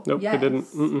rich people. Nope, Yes. they didn't.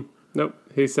 Mm-mm. Nope.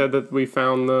 He said that we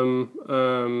found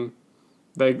them.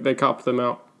 They copped them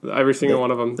out. Every single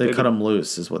one of them. They cut them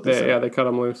loose, is what they said. Yeah, they cut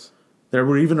them loose. They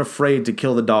were even afraid to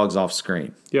kill the dogs off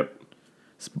screen. Yep.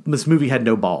 This movie had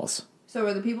no balls. So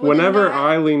were the people? Whenever didn't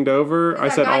die? I leaned over, I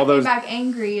That said guy all came those. back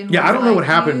angry and Yeah, was I don't know like, what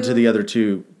happened to "You-" the other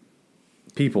two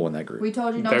people in that group. We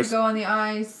told you not There's- to go on the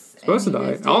ice. Supposed to and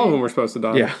you die. guys All of did. them were supposed to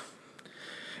die. Yeah.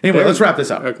 Anyway, let's wrap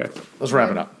this up. Okay. Let's wrap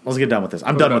it up. Let's get done with this.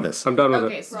 I'm done with this. I'm done with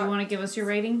Okay, it. so do you want to give us your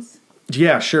ratings?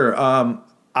 Yeah, sure.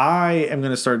 I am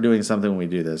going to start doing something when we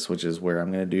do this, which is where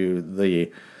I'm going to do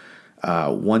the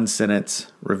 1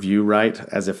 sentence review right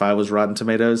as if I was Rotten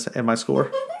Tomatoes and my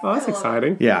score. Oh, that's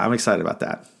exciting. Yeah, I'm excited about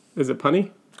that. Is it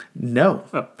punny? No.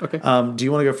 Oh, okay. Do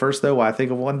you want to go first, though, while I think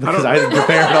of one? Because I didn't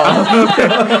prepare at all.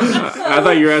 I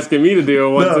thought you were asking me to do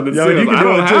a one sentence no, too. you can I do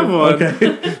don't one, have too.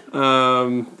 one.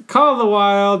 Okay. Call of the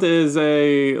Wild is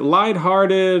a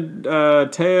lighthearted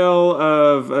tale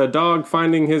of a dog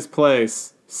finding his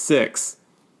place. 6.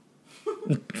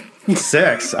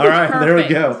 6. All right, there we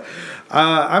Perfect. go.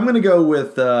 I'm going to go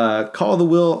with Call of the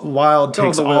Wild Call of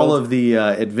takes the all Wild. of the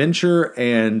adventure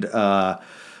and,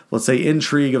 let's say,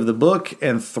 intrigue of the book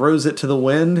and throws it to the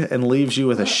wind and leaves you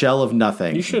with a shell of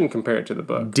nothing. You shouldn't compare it to the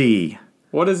book. D.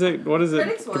 What is it? What is it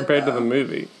Critics would, compared to the though.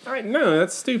 movie? All right, no,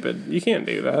 that's stupid. You can't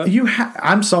do that.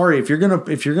 I'm sorry if you're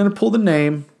gonna pull the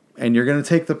name and you're gonna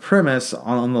take the premise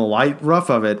on the light rough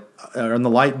of it, or on the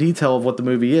light detail of what the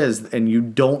movie is, and you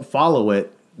don't follow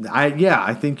it.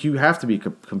 I think you have to be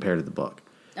compared to the book.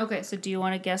 Okay, so do you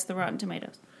want to guess the Rotten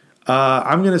Tomatoes?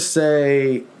 I'm gonna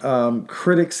say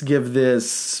critics give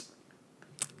this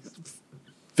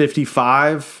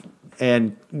 55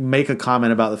 and make a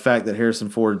comment about the fact that Harrison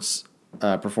Ford's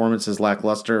performance is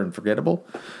lackluster and forgettable.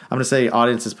 I'm gonna say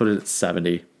audiences put it at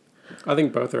 70. I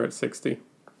think both are at 60.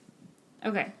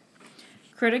 Okay.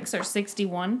 Critics are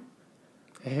 61.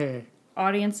 Hey.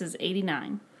 Audience is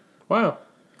 89. Wow.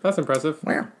 That's impressive.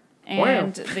 Wow.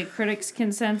 And the critics'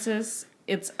 consensus,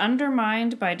 it's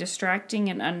undermined by distracting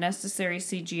and unnecessary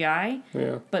CGI,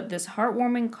 Yeah. but this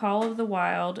heartwarming Call of the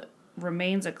Wild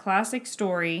remains a classic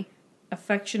story,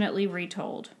 affectionately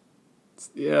retold.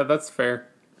 Yeah, that's fair.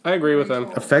 I agree with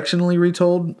them. Affectionately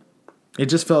retold, it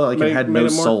just felt like it had no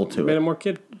soul to Made it. it more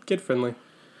kid friendly.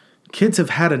 Kids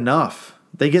have had enough.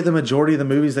 They get the majority of the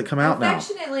movies that come out now.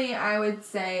 Affectionately, I would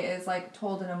say, is like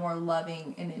told in a more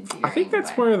loving and endearing I think that's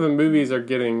way. where the movies are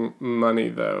getting money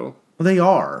though. Well, they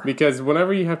are. Because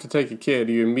whenever you have to take a kid,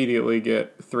 you immediately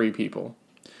get 3 people.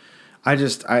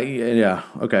 Yeah,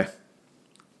 okay.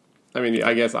 I mean,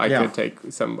 I guess I Yeah. could take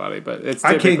somebody, but it's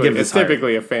I can't typically, give this it's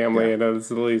typically a family, Yeah. and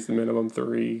it's at least a minimum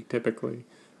 3, typically.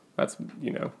 That's,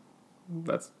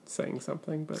 that's saying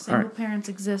something, but Single right. parents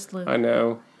exist, Luke. I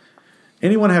know.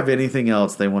 Anyone have anything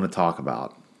else they want to talk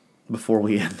about before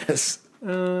we end this?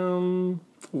 You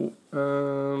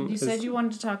You said you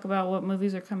wanted to talk about what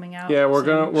movies are coming out. Yeah, we're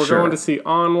soon. going to see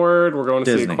Onward. We're going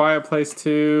to see Disney. A Quiet Place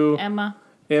 2. Emma.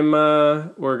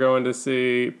 We're going to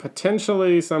see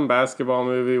potentially some basketball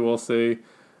movie. We'll see.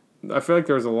 I feel like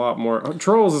there's a lot more.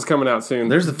 Trolls is coming out soon.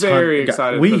 There's a very ton.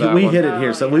 excited We for that one. hit it here.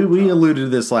 Oh, So yeah, we alluded to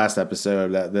this last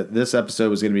episode that this episode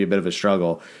was going to be a bit of a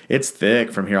struggle. It's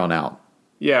thick from here on out.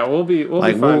 Yeah, we'll be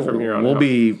fine from here on We'll out.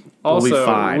 be Also,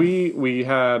 fine. we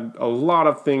had a lot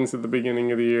of things at the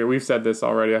beginning of the year. We've said this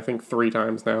already, I think 3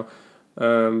 times now,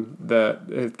 that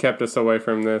it kept us away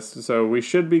from this. So we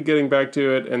should be getting back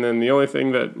to it. And then the only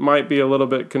thing that might be a little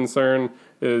bit concern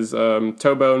is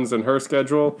Toe Bones and her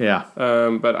schedule. Yeah.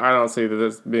 But I don't see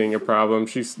this being a problem.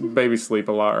 She's baby sleep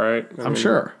a lot, right? I I'm mean,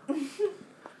 sure.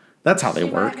 That's how they She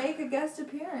work. might make a guest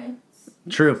appearance.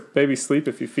 True. Baby sleep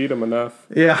if you feed them enough.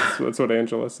 Yeah. That's what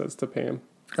Angela says to Pam.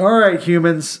 All right,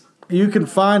 humans. You can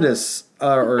find us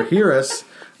or hear us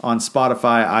on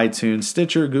Spotify, iTunes,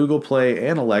 Stitcher, Google Play,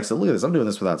 and Alexa. Look at this. I'm doing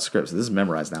this without scripts. This is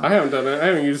memorized now. I haven't done it. I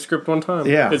haven't used a script one time.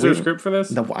 Yeah, Is there a we- script for this?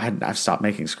 No, I've stopped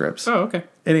making scripts. Oh, okay.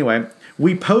 Anyway,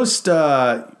 we post, We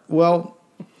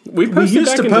we posted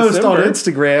used back to in post on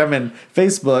December. Instagram and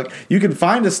Facebook. You can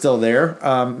find us still there.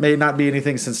 May not be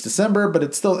anything since December, but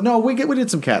it's still we did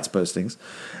some cats postings.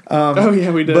 Oh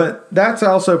yeah, we did. But that's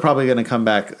also probably going to come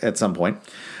back at some point.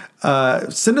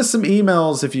 Send us some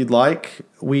emails if you'd like.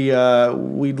 We'd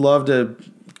love to.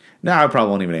 No, I probably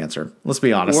won't even answer. Let's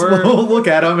be honest. We'll look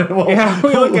at them and we'll. yeah,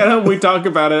 we look at them, we talk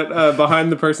about it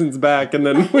behind the person's back, and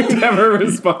then we never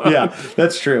respond. Yeah,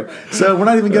 that's true. So we're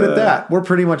not even good at that. We're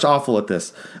pretty much awful at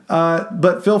this.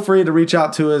 But feel free to reach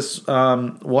out to us.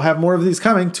 We'll have more of these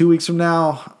coming 2 weeks from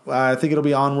now. I think it'll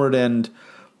be Onward and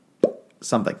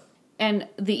something. And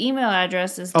the email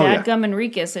address is yeah.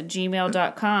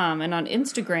 dadgumenriquez@gmail.com. And on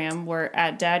Instagram, we're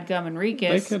at They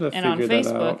dadgumenriquez. could've And on figured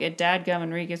that Facebook, out. at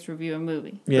dadgumenriquez Review a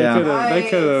Movie. Yeah. They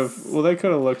could have. Well, they could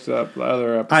have looked up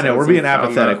other episodes. I know, we're being and found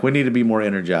apathetic. that. We need to be more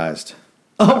energized.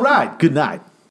 All right. Good night.